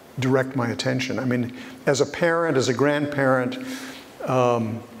direct my attention. I mean, as a parent, as a grandparent,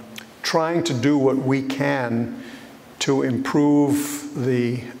 trying to do what we can to improve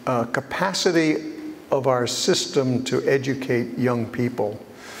the capacity of our system to educate young people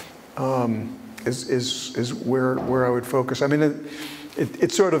is where I would focus. I mean,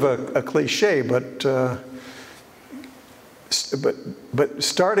 it's sort of a cliche, but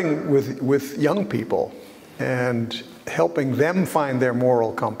starting with young people and helping them find their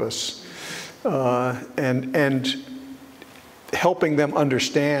moral compass, and helping them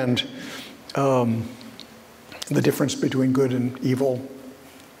understand the difference between good and evil,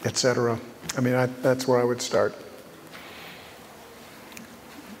 etc. I mean, that's where I would start.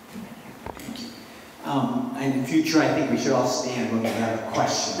 In the future, I think we should all stand when we have a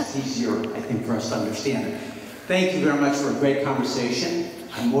question. It's easier, I think, for us to understand it. Thank you very much for a great conversation.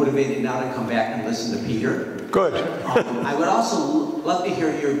 I'm motivated now to come back and listen to Peter. Good. I would also love to hear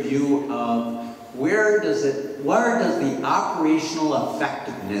your view of where does the operational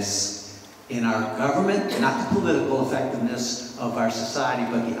effectiveness in our government, not the political effectiveness of our society,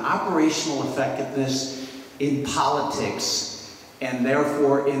 but the operational effectiveness in politics, and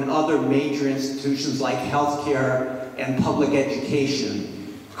therefore in other major institutions like healthcare and public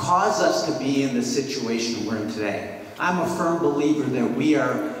education, cause us to be in the situation we're in today. I'm a firm believer that we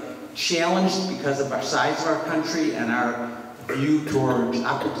are challenged because of our size of our country and our view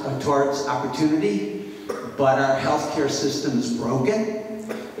towards opportunity, but our healthcare system is broken.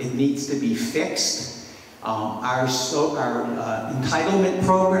 It needs to be fixed. Our entitlement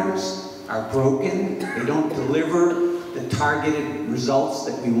programs are broken. They don't deliver the targeted results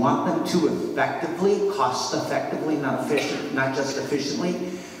that we want them to effectively, cost effectively, not just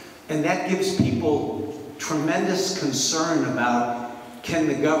efficiently. And that gives people tremendous concern about, can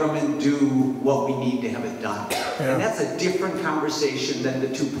the government do what we need to have it done? Yeah. And that's a different conversation than the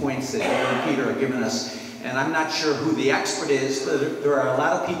 2 points that you and Peter are giving us. And I'm not sure who the expert is, but there are a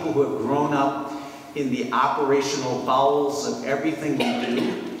lot of people who have grown up in the operational bowels of everything we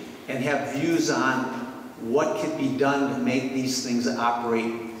do and have views on what can be done to make these things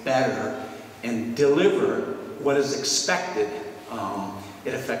operate better and deliver what is expected.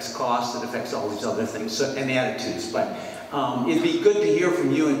 It affects cost, it affects all these other things, and attitudes. But it'd be good to hear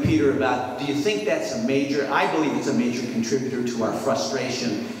from you and Peter about, do you think that's a major, I believe it's a major contributor to our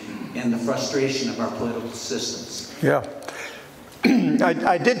frustration and the frustration of our political systems. Yeah.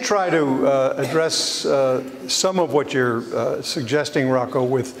 I did try to address some of what you're suggesting, Rocco,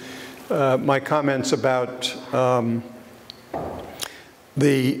 with my comments about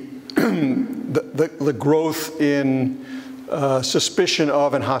the growth in suspicion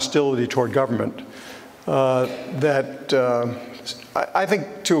of and hostility toward government that I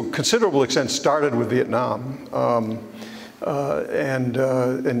think to a considerable extent started with Vietnam and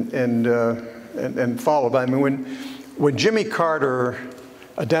followed. I mean, when Jimmy Carter,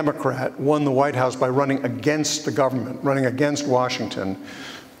 a Democrat, won the White House by running against the government, running against Washington,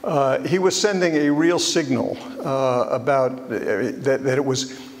 he was sending a real signal about that it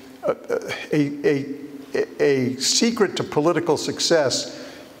was a secret to political success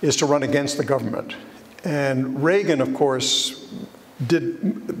is to run against the government. And Reagan, of course,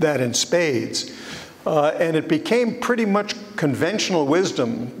 did that in spades. And it became pretty much conventional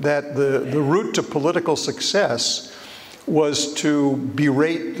wisdom that the route to political success was to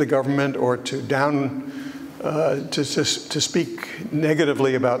berate the government or to to speak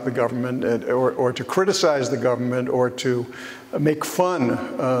negatively about the government or to criticize the government or to make fun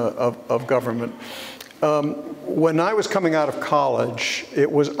of government. When I was coming out of college,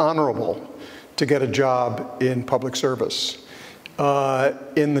 it was honorable to get a job in public service.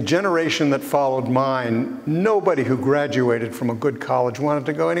 In the generation that followed mine, nobody who graduated from a good college wanted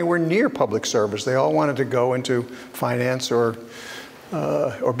to go anywhere near public service. They all wanted to go into finance or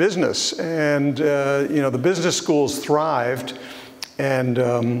business. And you know, the business schools thrived, and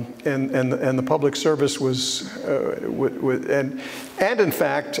the public service was, and in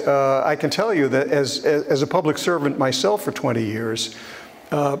fact, I can tell you that as a public servant myself for 20 years,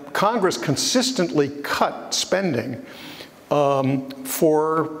 Congress consistently cut spending on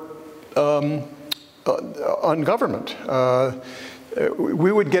government.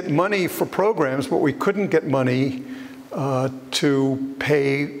 We would get money for programs, but we couldn't get money to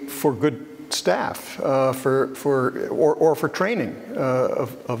pay for good staff, or for training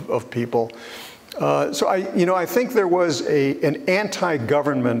of people. So I think there was an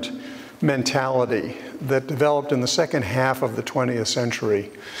anti-government mentality that developed in the second half of the 20th century.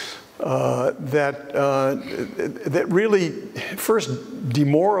 That really first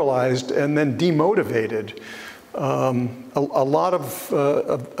demoralized and then demotivated a lot of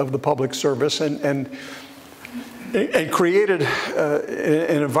the public service and created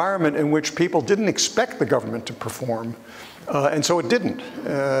an environment in which people didn't expect the government to perform, and so it didn't.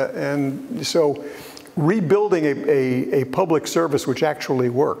 And so rebuilding a public service which actually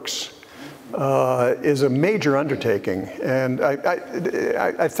works is a major undertaking, and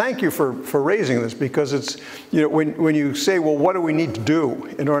I thank you for raising this, because it's, you know, when you say, well, what do we need to do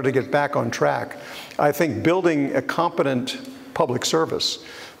in order to get back on track, I think building a competent public service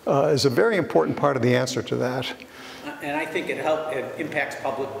is a very important part of the answer to that. And I think it impacts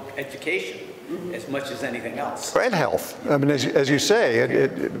public education as much as anything else. And health. I mean, as you say,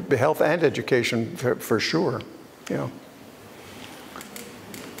 health and education for sure. Yeah.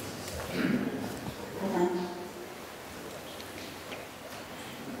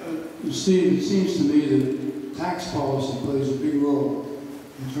 Steve, it seems to me that tax policy plays a big role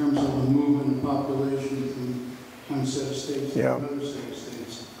in terms of the movement of population from one set of states to another set of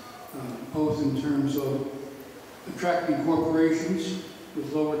states, both in terms of attracting corporations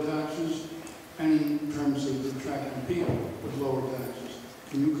with lower taxes and in terms of attracting people with lower taxes.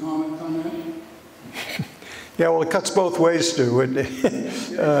 Can you comment on that? Yeah, well, it cuts both ways, Stu.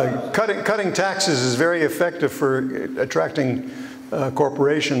 Cutting taxes is very effective for attracting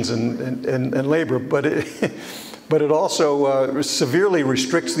corporations and labor, but it also severely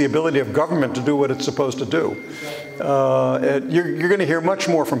restricts the ability of government to do what it's supposed to do. You're going to hear much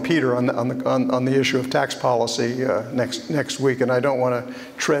more from Peter on the issue of tax policy next week, and I don't want to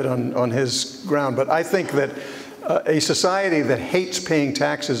tread on his ground, but I think that a society that hates paying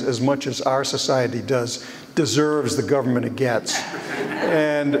taxes as much as our society does deserves the government it gets.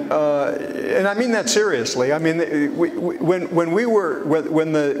 And I mean that seriously. I mean, when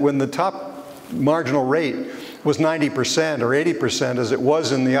the top marginal rate was 90% or 80%, as it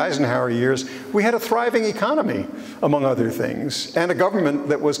was in the Eisenhower years, we had a thriving economy, among other things, and a government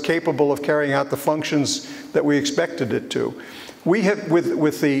that was capable of carrying out the functions that we expected it to. We have,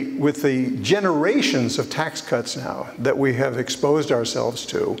 with the generations of tax cuts now that we have exposed ourselves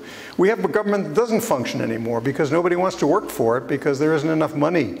to, we have a government that doesn't function anymore because nobody wants to work for it because there isn't enough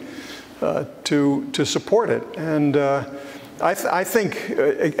money to support it. And I think,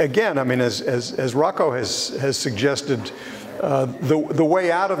 again, I mean, as Rocco has suggested, the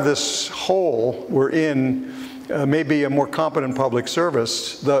way out of this hole we're in may be a more competent public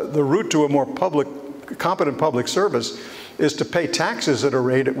service. The route to a more competent public service is to pay taxes at a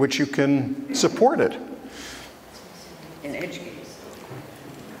rate at which you can support it. And educate.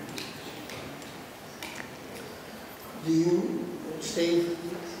 Do you, Steve?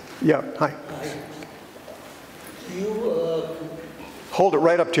 Yeah, hi. Hi. Do you, hold it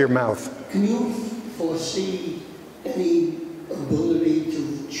right up to your mouth. Can you foresee any ability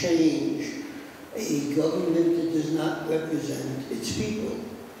to change a government that does not represent its people,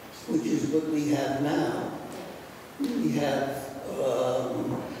 which is what we have now? We have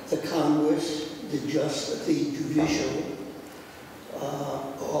the Congress, the judicial,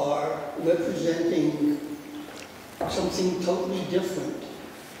 are representing something totally different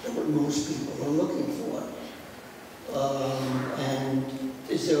than what most people are looking for. And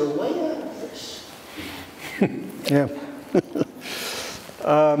is there a way out of this? Yeah.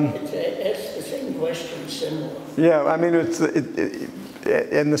 It's the same question, similar. Yeah, I mean,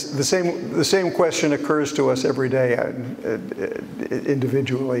 and the same question occurs to us every day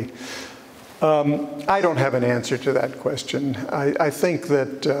individually. I don't have an answer to that question. I think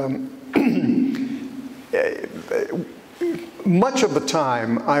that much of the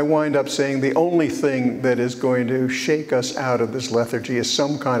time I wind up saying the only thing that is going to shake us out of this lethargy is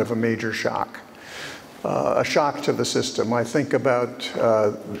some kind of a major shock. A shock to the system. I think about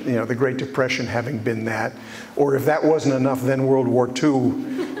the Great Depression having been that, or if that wasn't enough, then World War II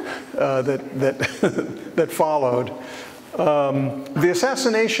that followed. The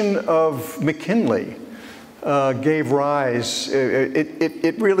assassination of McKinley gave rise.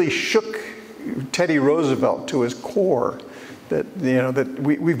 It really shook Teddy Roosevelt to his core. That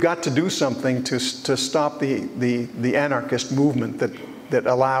we've got to do something to stop the anarchist movement that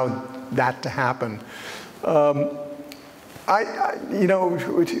allowed that to happen. World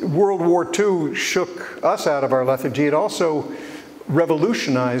War II shook us out of our lethargy. It also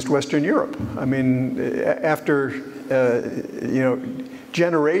revolutionized Western Europe. I mean, after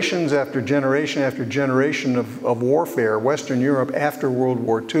generations after generation after generation of warfare, Western Europe after World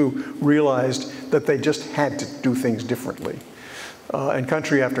War II realized that they just had to do things differently. And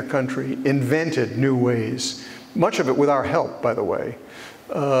country after country invented new ways, much of it with our help, by the way,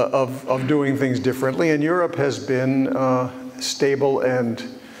 of doing things differently. And Europe has been stable and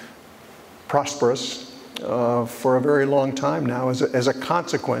prosperous for a very long time now as a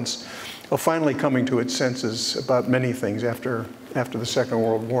consequence of finally coming to its senses about many things after the Second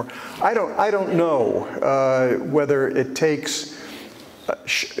World War. I don't know whether it takes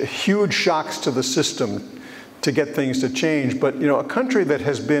huge shocks to the system to get things to change, but a country that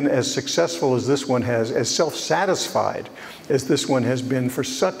has been as successful as this one has, as self-satisfied as this one has been for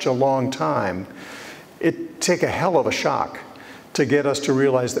such a long time, it'd take a hell of a shock to get us to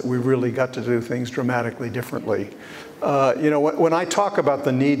realize that we really got to do things dramatically differently. When I talk about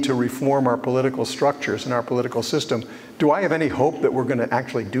the need to reform our political structures and our political system, do I have any hope that we're going to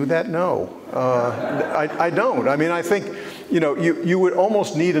actually do that? No, I don't. I mean, I think you would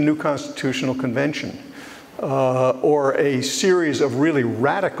almost need a new constitutional convention or a series of really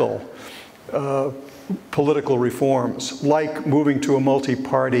radical political reforms, like moving to a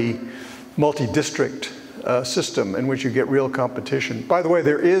multi-party, multi-district system in which you get real competition. By the way,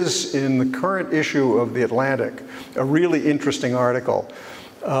 there is in the current issue of The Atlantic a really interesting article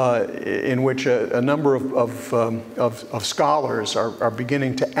in which a number of scholars are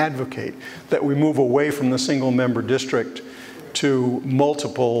beginning to advocate that we move away from the single-member district to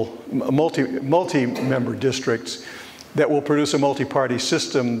multi-member districts that will produce a multi-party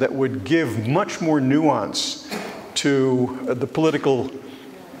system that would give much more nuance to the political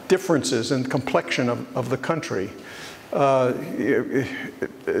differences and complexion of the country.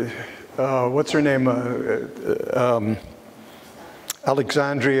 What's her name?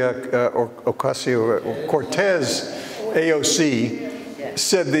 Alexandria Ocasio-Cortez, AOC,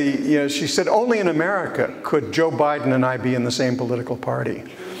 said she said only in America could Joe Biden and I be in the same political party.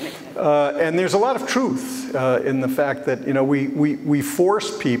 And there's a lot of truth in the fact that we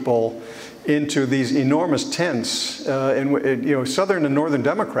force people into these enormous tents. Southern and Northern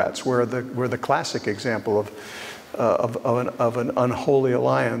Democrats were the classic example of an unholy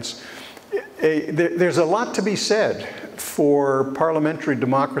alliance. There's a lot to be said for parliamentary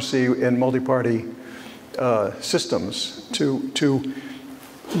democracy and multi-party systems to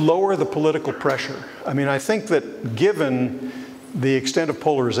lower the political pressure. I mean, I think that given the extent of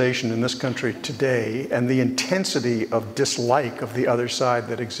polarization in this country today and the intensity of dislike of the other side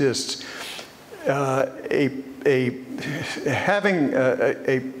that exists, having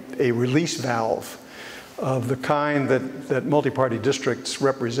a release valve of the kind that multi-party districts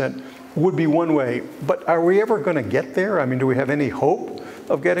represent would be one way. But are we ever going to get there? I mean, do we have any hope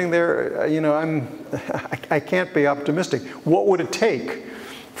of getting there? I can't be optimistic. What would it take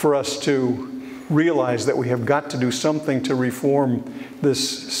for us to realize that we have got to do something to reform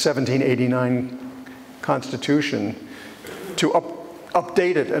this 1789 Constitution, to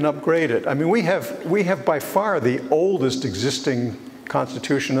update it and upgrade it? I mean, we have by far the oldest existing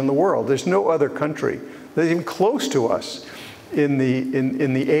Constitution in the world. There's no other country that's even close to us in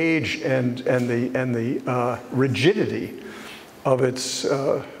the age and the rigidity of its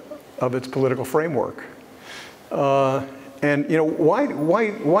political framework. And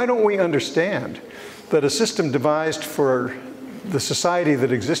why don't we understand that a system devised for the society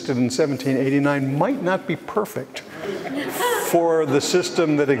that existed in 1789 might not be perfect for the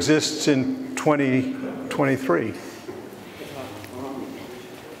system that exists in 2023?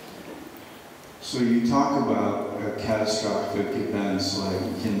 So you talk about catastrophic events like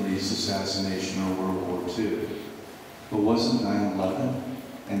McKinley's assassination or World War II, but wasn't 9/11?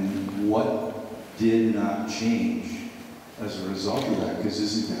 And what did not change as a result of that? Because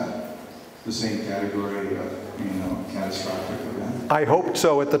isn't that the same category of, catastrophic event? I hoped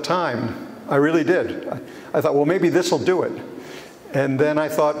so at the time. I really did. I thought, well, maybe this will do it. And then I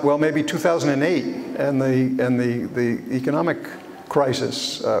thought, well, maybe 2008 and the economic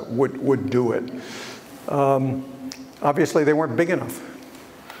crisis would do it. Obviously, they weren't big enough.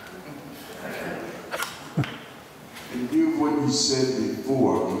 In view of what you said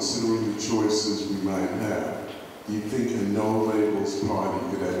before, considering the choices we might have, do you think a no-labels party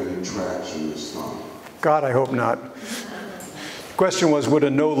could have any traction this time? God, I hope not. The question was, would a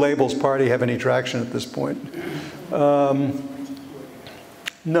no-labels party have any traction at this point?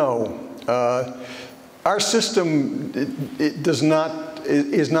 No. Our system is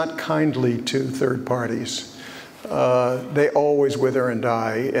not kindly to third parties. They always wither and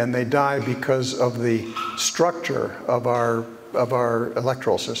die, and they die because of the structure of our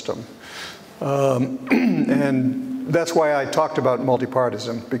electoral system. And that's why I talked about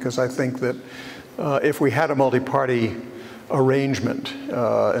multipartism, because I think that if we had a multi-party arrangement,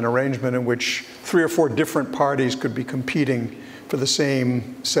 an arrangement in which 3 or 4 different parties could be competing for the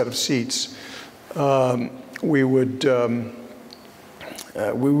same set of seats, we would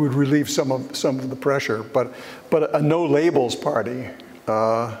relieve some of the pressure. But a no-labels party,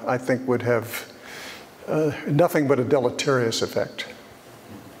 I think, would have nothing but a deleterious effect.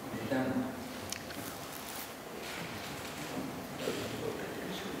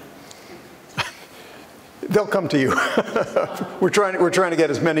 They'll come to you. We're trying to get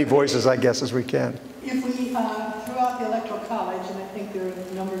as many voices, I guess, as we can. If we throughout the Electoral College, and I think there are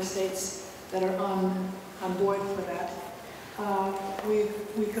a number of states that are on board for that,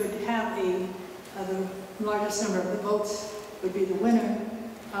 we could have the largest number of the votes would be the winner.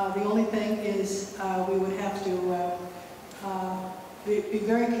 The only thing is we would have to be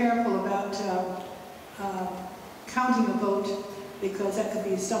very careful about counting a vote, because that could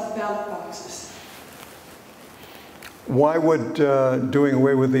be stuffed ballot boxes. Why would doing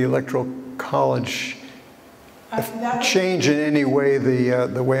away with the Electoral College change in any way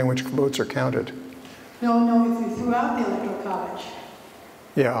the way in which votes are counted? No, if you threw out the Electoral College,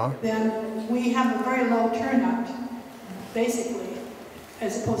 yeah, then we have a very low turnout, basically,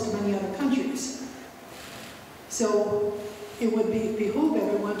 as opposed to many other countries. So it would behoove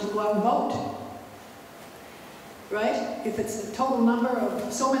everyone to go out and vote, right? If it's the total number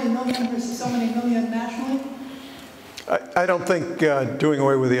of so many million versus so many million nationally. I don't think doing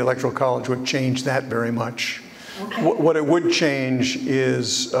away with the Electoral College would change that very much. Okay. What it would change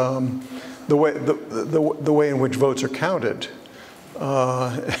is the way in which votes are counted,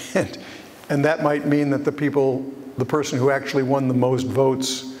 and that might mean that the person who actually won the most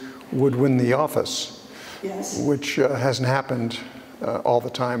votes would win the office. Yes. Which hasn't happened all the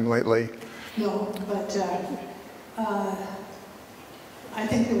time lately. No, but I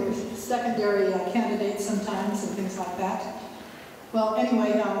think there were secondary candidates sometimes and things like that. Well,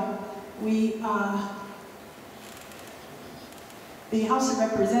 anyway, the House of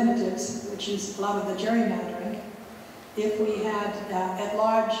Representatives, which is a lot of the gerrymandering, if we had at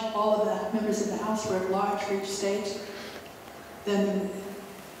large, all of the members of the House were at large for each state, then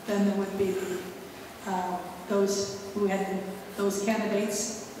there would be those who had those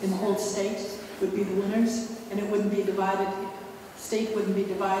candidates in the whole state would be the winners, and it wouldn't be divided. State wouldn't be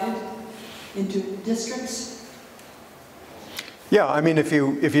divided into districts. Yeah, I mean, if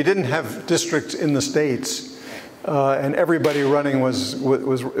you didn't have districts in the states and everybody running was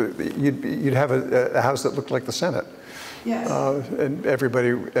you'd have a house that looked like the Senate. Yes. And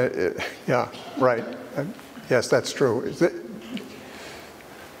everybody, yeah, right. Yes, that's true. Is it?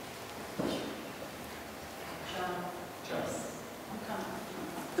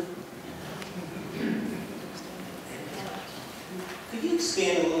 Could you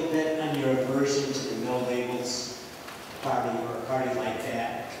expand a little bit on your aversion to the no-labels party or a party like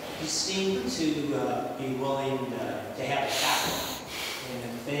that? You seem to be willing to have a shot, and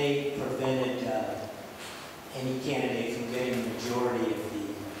if they prevented any candidate from getting the majority of the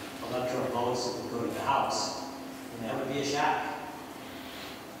electoral votes that would go to the House, then that would be a shock.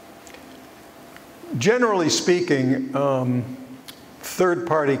 Generally speaking,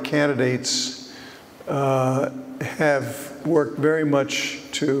 third-party candidates have worked very much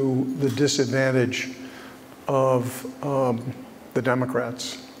to the disadvantage of the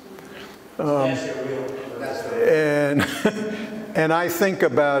Democrats. And I think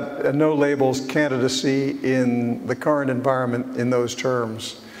about a no-labels candidacy in the current environment in those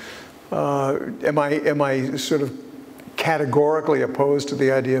terms. Am I sort of categorically opposed to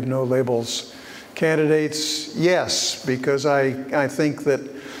the idea of no-labels candidates? Yes, because I think that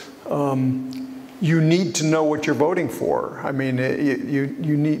you need to know what you're voting for. I mean,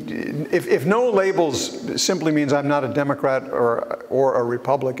 you need, if no labels simply means I'm not a Democrat or a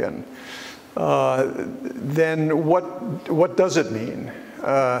Republican, then what does it mean?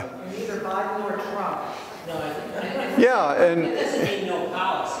 Neither Biden or Trump. Yeah, and it doesn't mean no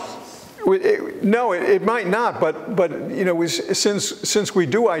policies. No, it might not, but you know, since we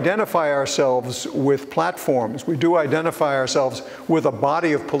do identify ourselves with platforms, we do identify ourselves with a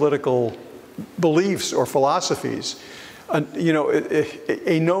body of political beliefs or philosophies. You know,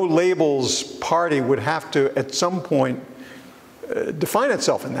 a no labels party would have to, at some point, define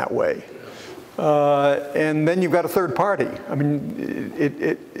itself in that way. And then you've got a third party. I mean,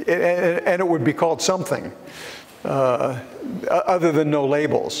 and it would be called something other than no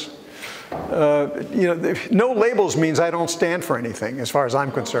labels. You know, no labels means I don't stand for anything, as far as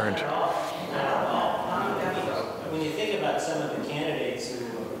I'm concerned. When you think about some of the candidates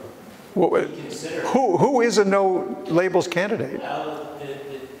who is a no labels candidate? Well,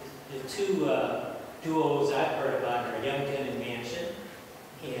 the two duos I've heard about are Youngkin and Manchin,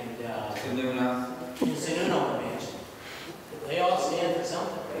 and Sununu and Manchin. They all stand for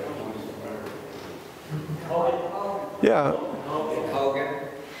something. Yeah. Hogan.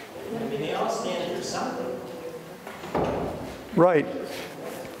 I mean, they all stand for something. Right.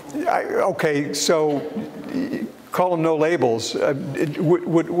 Okay, so call them no labels.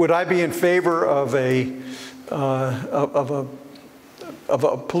 Would I be in favor of a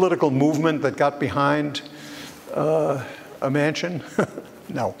political movement that got behind a Manchin?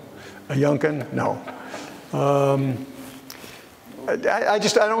 No. A Youngkin? No. I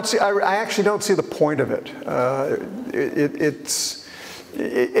actually don't see the point of it.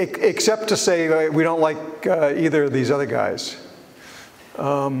 Except to say we don't like either of these other guys.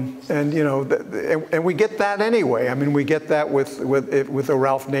 And you know, and we get that anyway. I mean, we get that with a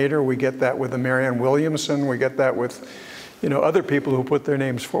Ralph Nader. We get that with a Marianne Williamson. We get that with, you know, other people who put their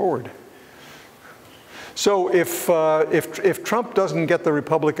names forward. So if Trump doesn't get the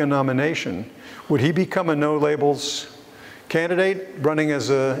Republican nomination, would he become a no labels candidate running as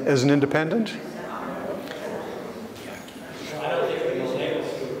an independent?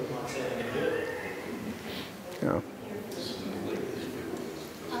 Yeah.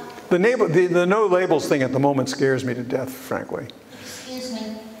 The no labels thing at the moment scares me to death, frankly. Excuse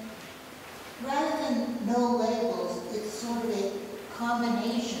me. Rather than no labels, it's sort of a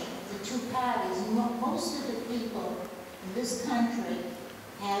combination of the two parties. Most of the people in this country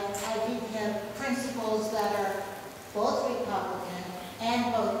have principles that are both Republican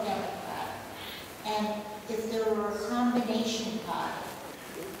and both Democrat. And if there were a combination party,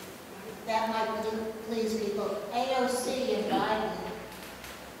 that might please people. AOC and Biden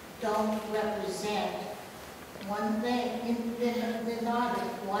don't represent one thing. They're not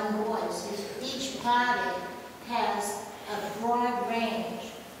one voice. Each party has a broad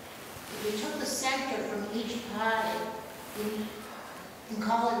range. If you took the center from each party and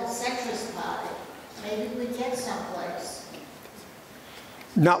call it a centrist party, maybe we'd get someplace.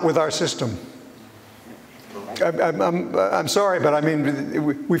 Not with our system. I'm sorry, but I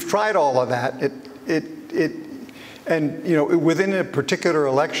mean, we've tried all of that. And you know, within a particular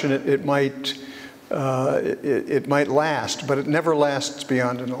election, it might last, but it never lasts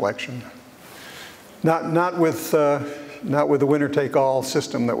beyond an election. Not with the winner-take-all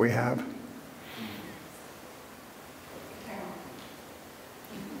system that we have.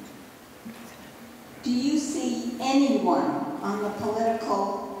 Do you see anyone on the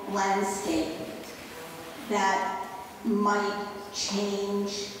political landscape that might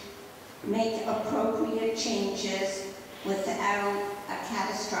make appropriate changes without a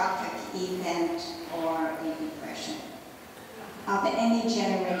catastrophic event or a depression of any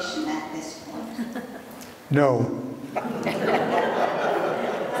generation at this point? No.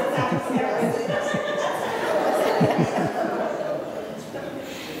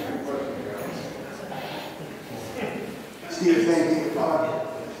 Steve, thank you.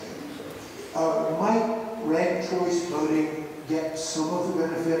 Might ranked choice voting get some of the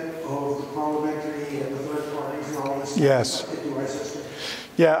benefit of the parliamentary and the third parties and all this? Yes. Into our system?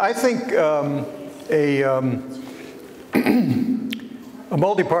 Yeah, I think a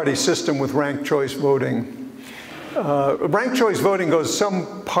multi-party system with ranked choice voting. Ranked choice voting goes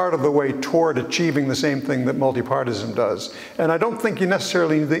some part of the way toward achieving the same thing that multipartism does. And I don't think you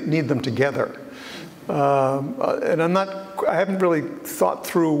necessarily need them together. And I haven't really thought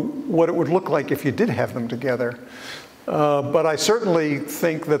through what it would look like if you did have them together. But I certainly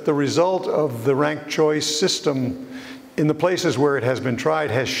think that the result of the ranked choice system in the places where it has been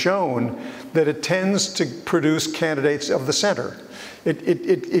tried, has shown that it tends to produce candidates of the center.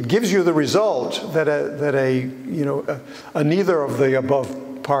 It gives you the result that a neither of the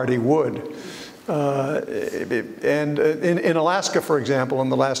above party would. And in Alaska, for example, in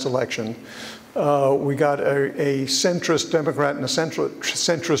the last election, we got a centrist Democrat and a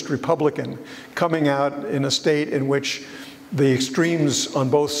centrist Republican coming out in a state in which the extremes on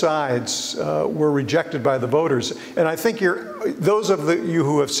both sides were rejected by the voters. And I think those of you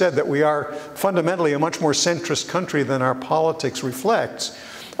who have said that we are fundamentally a much more centrist country than our politics reflects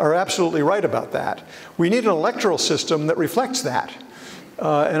are absolutely right about that. We need an electoral system that reflects that.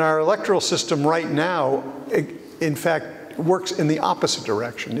 And our electoral system right now, in fact, works in the opposite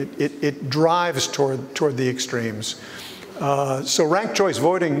direction. It drives toward the extremes. So ranked choice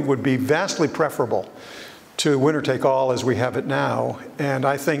voting would be vastly preferable to winner-take-all as we have it now. And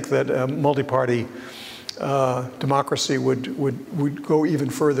I think that a multi-party democracy would go even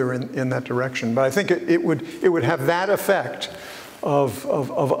further in that direction. But I think it would have that effect of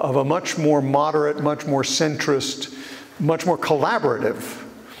a much more moderate, much more centrist, much more collaborative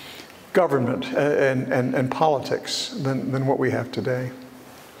government and politics than what we have today.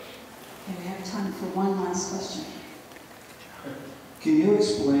 Okay, we have time for one last question. Can you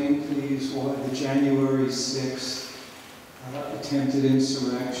explain, please, why the January 6th attempted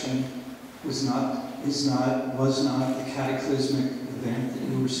insurrection was not the cataclysmic event that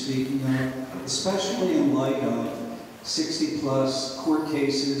you were speaking of, especially in light of 60-plus court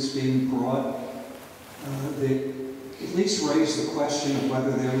cases being brought that at least raised the question of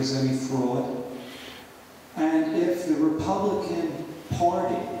whether there was any fraud? And if the Republican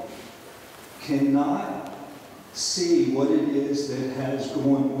Party cannot see what it is that has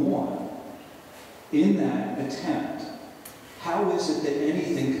gone on in that attempt, how is it that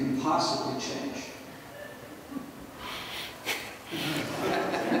anything can possibly change?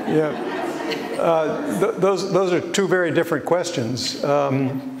 Yeah, those are two very different questions.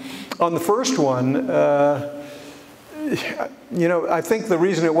 On the first one, I think the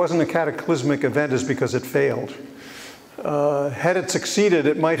reason it wasn't a cataclysmic event is because it failed. Had it succeeded,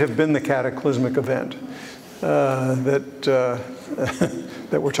 it might have been the cataclysmic event that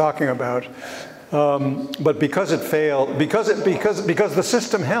we're talking about. But because it failed, because the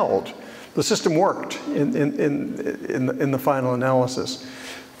system held, the system worked in the final analysis.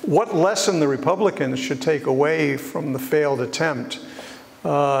 What lesson the Republicans should take away from the failed attempt?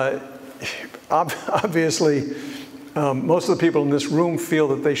 Obviously, most of the people in this room feel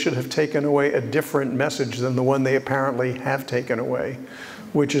that they should have taken away a different message than the one they apparently have taken away,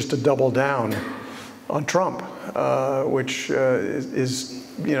 which is to double down on Trump, which is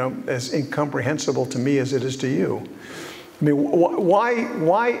as incomprehensible to me as it is to you. I mean, why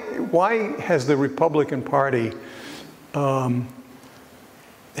has the Republican Party,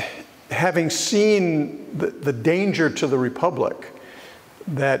 having seen the danger to the Republic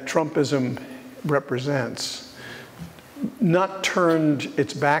that Trumpism represents, not turned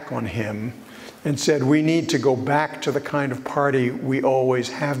its back on him and said, we need to go back to the kind of party we always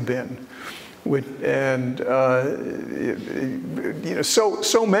have been?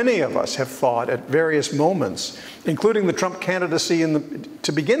 So many of us have thought at various moments, including the Trump candidacy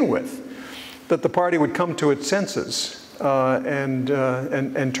to begin with, that the party would come to its senses and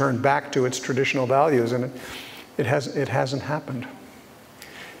turn back to its traditional values, and it hasn't happened.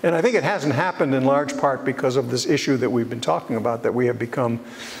 And I think it hasn't happened in large part because of this issue that we've been talking about, that we have become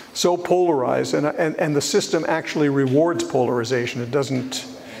so polarized, and the system actually rewards polarization. It doesn't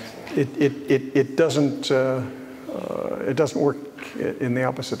work in the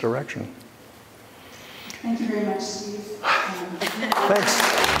opposite direction. Thank you very much, Steve.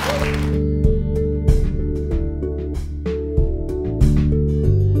 Thanks.